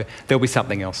passionate. So there'll be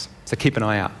something else. So keep an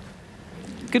eye out.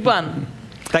 Good one.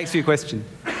 Thanks for your question.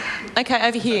 Okay,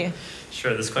 over here.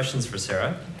 Sure, this question's for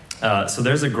Sarah. So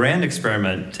there's a grand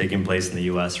experiment taking place in the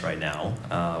US right now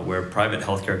where private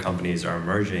healthcare companies are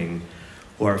emerging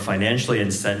who are financially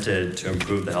incented to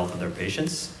improve the health of their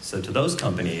patients. So to those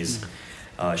companies,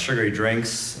 sugary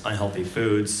drinks, unhealthy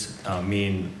foods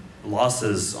mean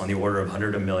losses on the order of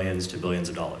hundreds of millions to billions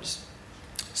of dollars.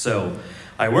 So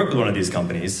I work with one of these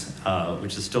companies,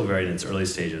 which is still very in its early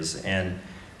stages. And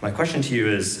my question to you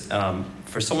is,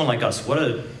 for someone like us, what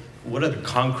are the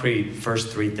concrete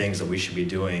first three things that we should be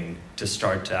doing to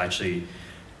start to actually,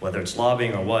 whether it's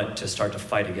lobbying or what, to start to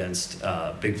fight against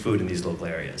big food in these local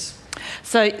areas?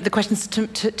 So the question's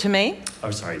to me?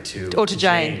 Oh, sorry, to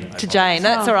Jane. To Jane.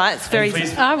 That's all right. It's very...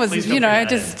 I was,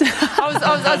 just...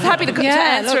 I was happy to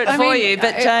answer it for you,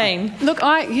 but Jane... Look,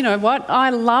 I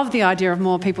love the idea of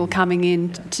more people coming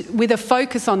in with a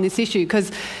focus on this issue,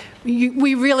 because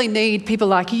we really need people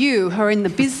like you who are in the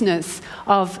business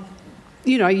of...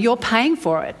 you're paying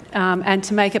for it and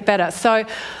to make it better. So,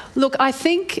 look, I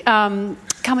think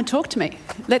come and talk to me.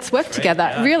 Let's work together.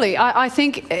 Yeah. Really, I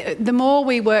think the more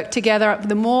we work together,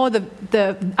 the more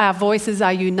our voices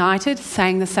are united,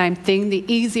 saying the same thing, the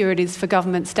easier it is for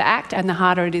governments to act and the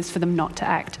harder it is for them not to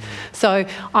act. So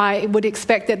I would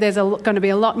expect that there's going to be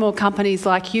a lot more companies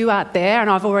like you out there, and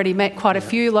I've already met quite a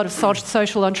few, a lot of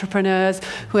social entrepreneurs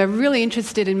who are really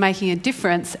interested in making a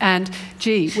difference, and,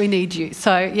 gee, we need you.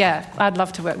 So, yeah, I'd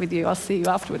love to work with you. I'll see you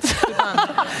afterwards.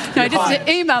 No, just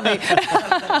email me.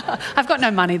 I've got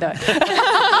no money, though.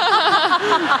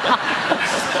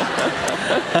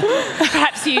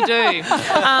 Perhaps you do.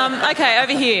 Okay,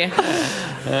 over here.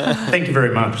 Thank you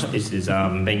very much. This has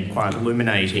been quite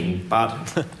illuminating,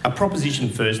 but a proposition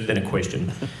first, then a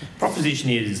question. Proposition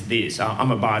is this.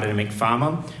 I'm a biodynamic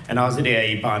farmer, and I was at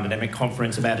a biodynamic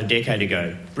conference about a decade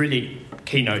ago. Brilliant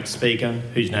keynote speaker,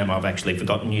 whose name I've actually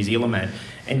forgotten, New Zealand man,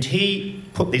 and he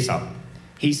put this up.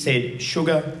 He said,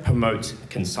 sugar promotes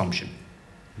consumption.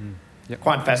 Yep.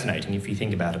 Quite fascinating if you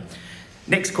think about it.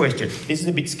 Next question. This is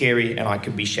a bit scary and I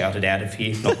could be shouted out of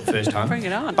here, not the first time. Bring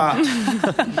it on.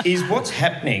 But is what's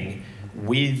happening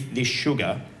with this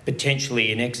sugar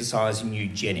potentially an exercise in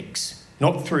eugenics?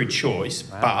 Not through choice,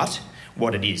 but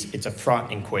what it is. It's a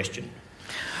frightening question.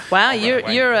 Wow,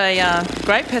 you're a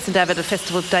great person to have at a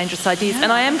Festival of Dangerous Ideas,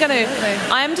 and I am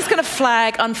just going to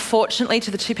flag, unfortunately, to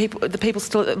the people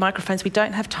still at the microphones, we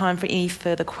don't have time for any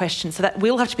further questions, so that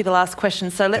will have to be the last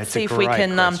question. So let's see if we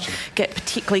can get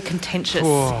particularly contentious.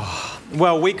 Oh.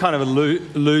 Well, we kind of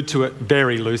allude to it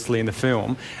very loosely in the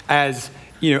film as,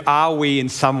 you know, are we in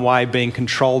some way being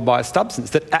controlled by a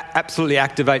substance that absolutely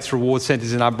activates reward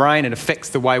centres in our brain and affects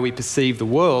the way we perceive the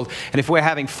world? And if we're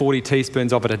having 40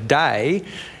 teaspoons of it a day,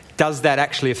 does that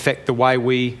actually affect the way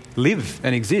we live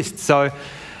and exist? So,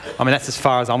 I mean, that's as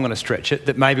far as I'm going to stretch it,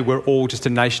 that maybe we're all just a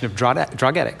nation of drug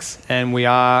addicts. And we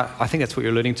are, I think that's what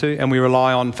you're alluding to, and we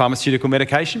rely on pharmaceutical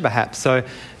medication perhaps. So,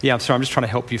 yeah, I'm sorry, I'm just trying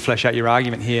to help you flesh out your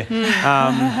argument here.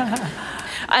 And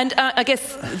I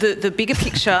guess the bigger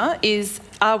picture is,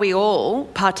 are we all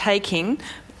partaking,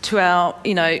 to our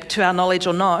knowledge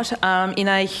or not, in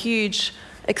a huge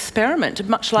experiment,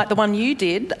 much like the one you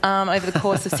did over the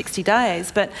course of 60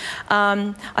 days. But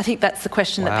I think that's the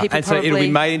question that people probably... And so it'll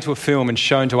be made into a film and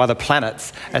shown to other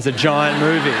planets as a giant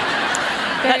movie.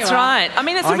 That's right. I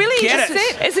mean, it's an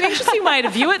interesting way to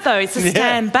view it, though, is to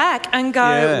stand back and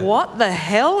go, what the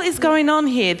hell is going on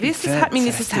here? This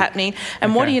is happening,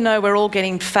 and what do you know, we're all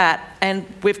getting fat, and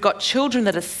we've got children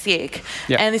that are sick,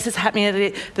 and this is happening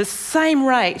at the same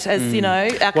rate as, you know,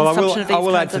 our consumption of these kinds of foods. I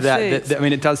will add to that, I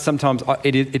mean, it does sometimes,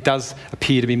 it does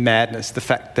appear to be madness, the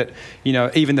fact that, you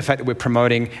know, even the fact that we're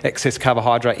promoting excess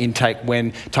carbohydrate intake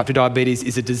when type 2 diabetes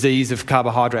is a disease of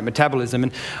carbohydrate metabolism.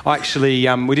 And I actually,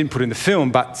 we didn't put it in the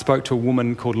film, but spoke to a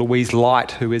woman called Louise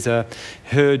Light, who is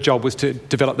her job was to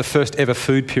develop the first ever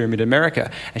food pyramid in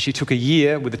America. And she took a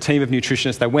year with a team of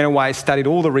nutritionists. They went away, studied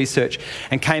all the research,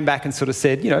 and came back and sort of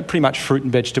said, you know, pretty much fruit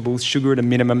and vegetables, sugar at a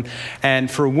minimum.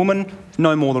 And for a woman,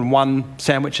 no more than one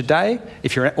sandwich a day,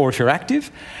 if you're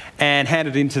active, and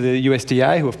handed it into the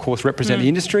USDA, who of course represent the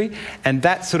industry, and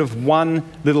that sort of one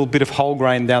little bit of whole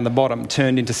grain down the bottom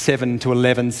turned into 7 to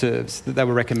 11 serves that they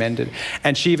were recommended.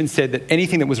 And she even said that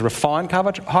anything that was a refined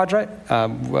carbohydrate,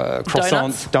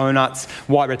 croissants, donuts,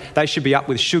 white bread, they should be up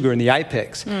with sugar in the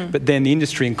apex, but then the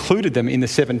industry included them in the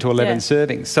 7 to 11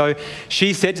 servings. So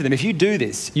she said to them, if you do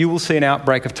this, you will see an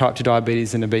outbreak of type 2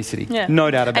 diabetes and obesity. No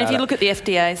doubt about it. And if you look at the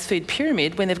FDA's food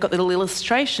pyramid, when they've got little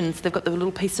illustrations, they've got the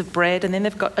little piece of bread, and then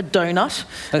they've got a donut,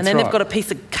 and then they've got a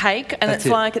piece of cake, and it's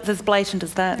as blatant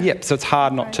as that. Yep, so it's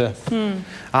hard not to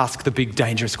ask the big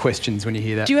dangerous questions when you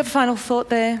hear that. Do you have a final thought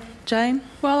there, Jane?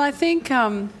 Well, I think,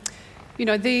 you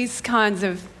know, these kinds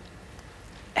of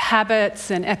habits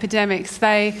and epidemics,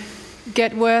 they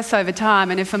get worse over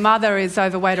time, and if a mother is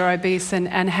overweight or obese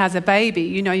and has a baby,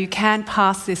 you know, you can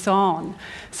pass this on.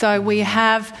 So we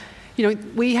have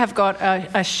got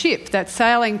a ship that's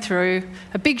sailing through,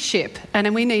 a big ship, and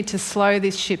then we need to slow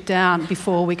this ship down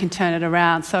before we can turn it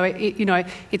around. So,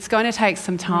 it's going to take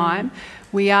some time.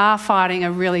 We are fighting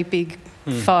a really big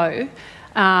foe.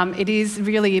 It is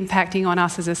really impacting on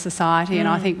us as a society, and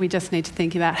I think we just need to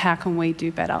think about how can we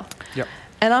do better. Yep.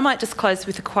 And I might just close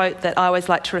with a quote that I always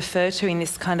like to refer to in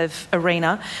this kind of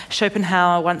arena.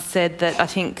 Schopenhauer once said that I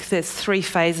think there's 3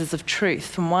 phases of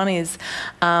truth. And one is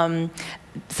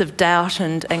sort of doubt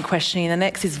and questioning. The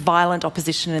next is violent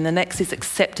opposition, and the next is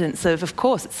acceptance of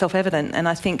course, it's self-evident. And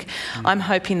I think I'm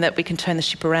hoping that we can turn the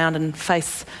ship around and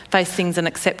face things and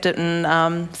accept it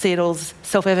and see it all as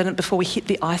self-evident before we hit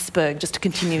the iceberg, just to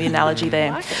continue the analogy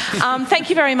there.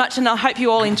 Thank you very much, and I hope you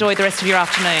all enjoy the rest of your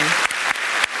afternoon.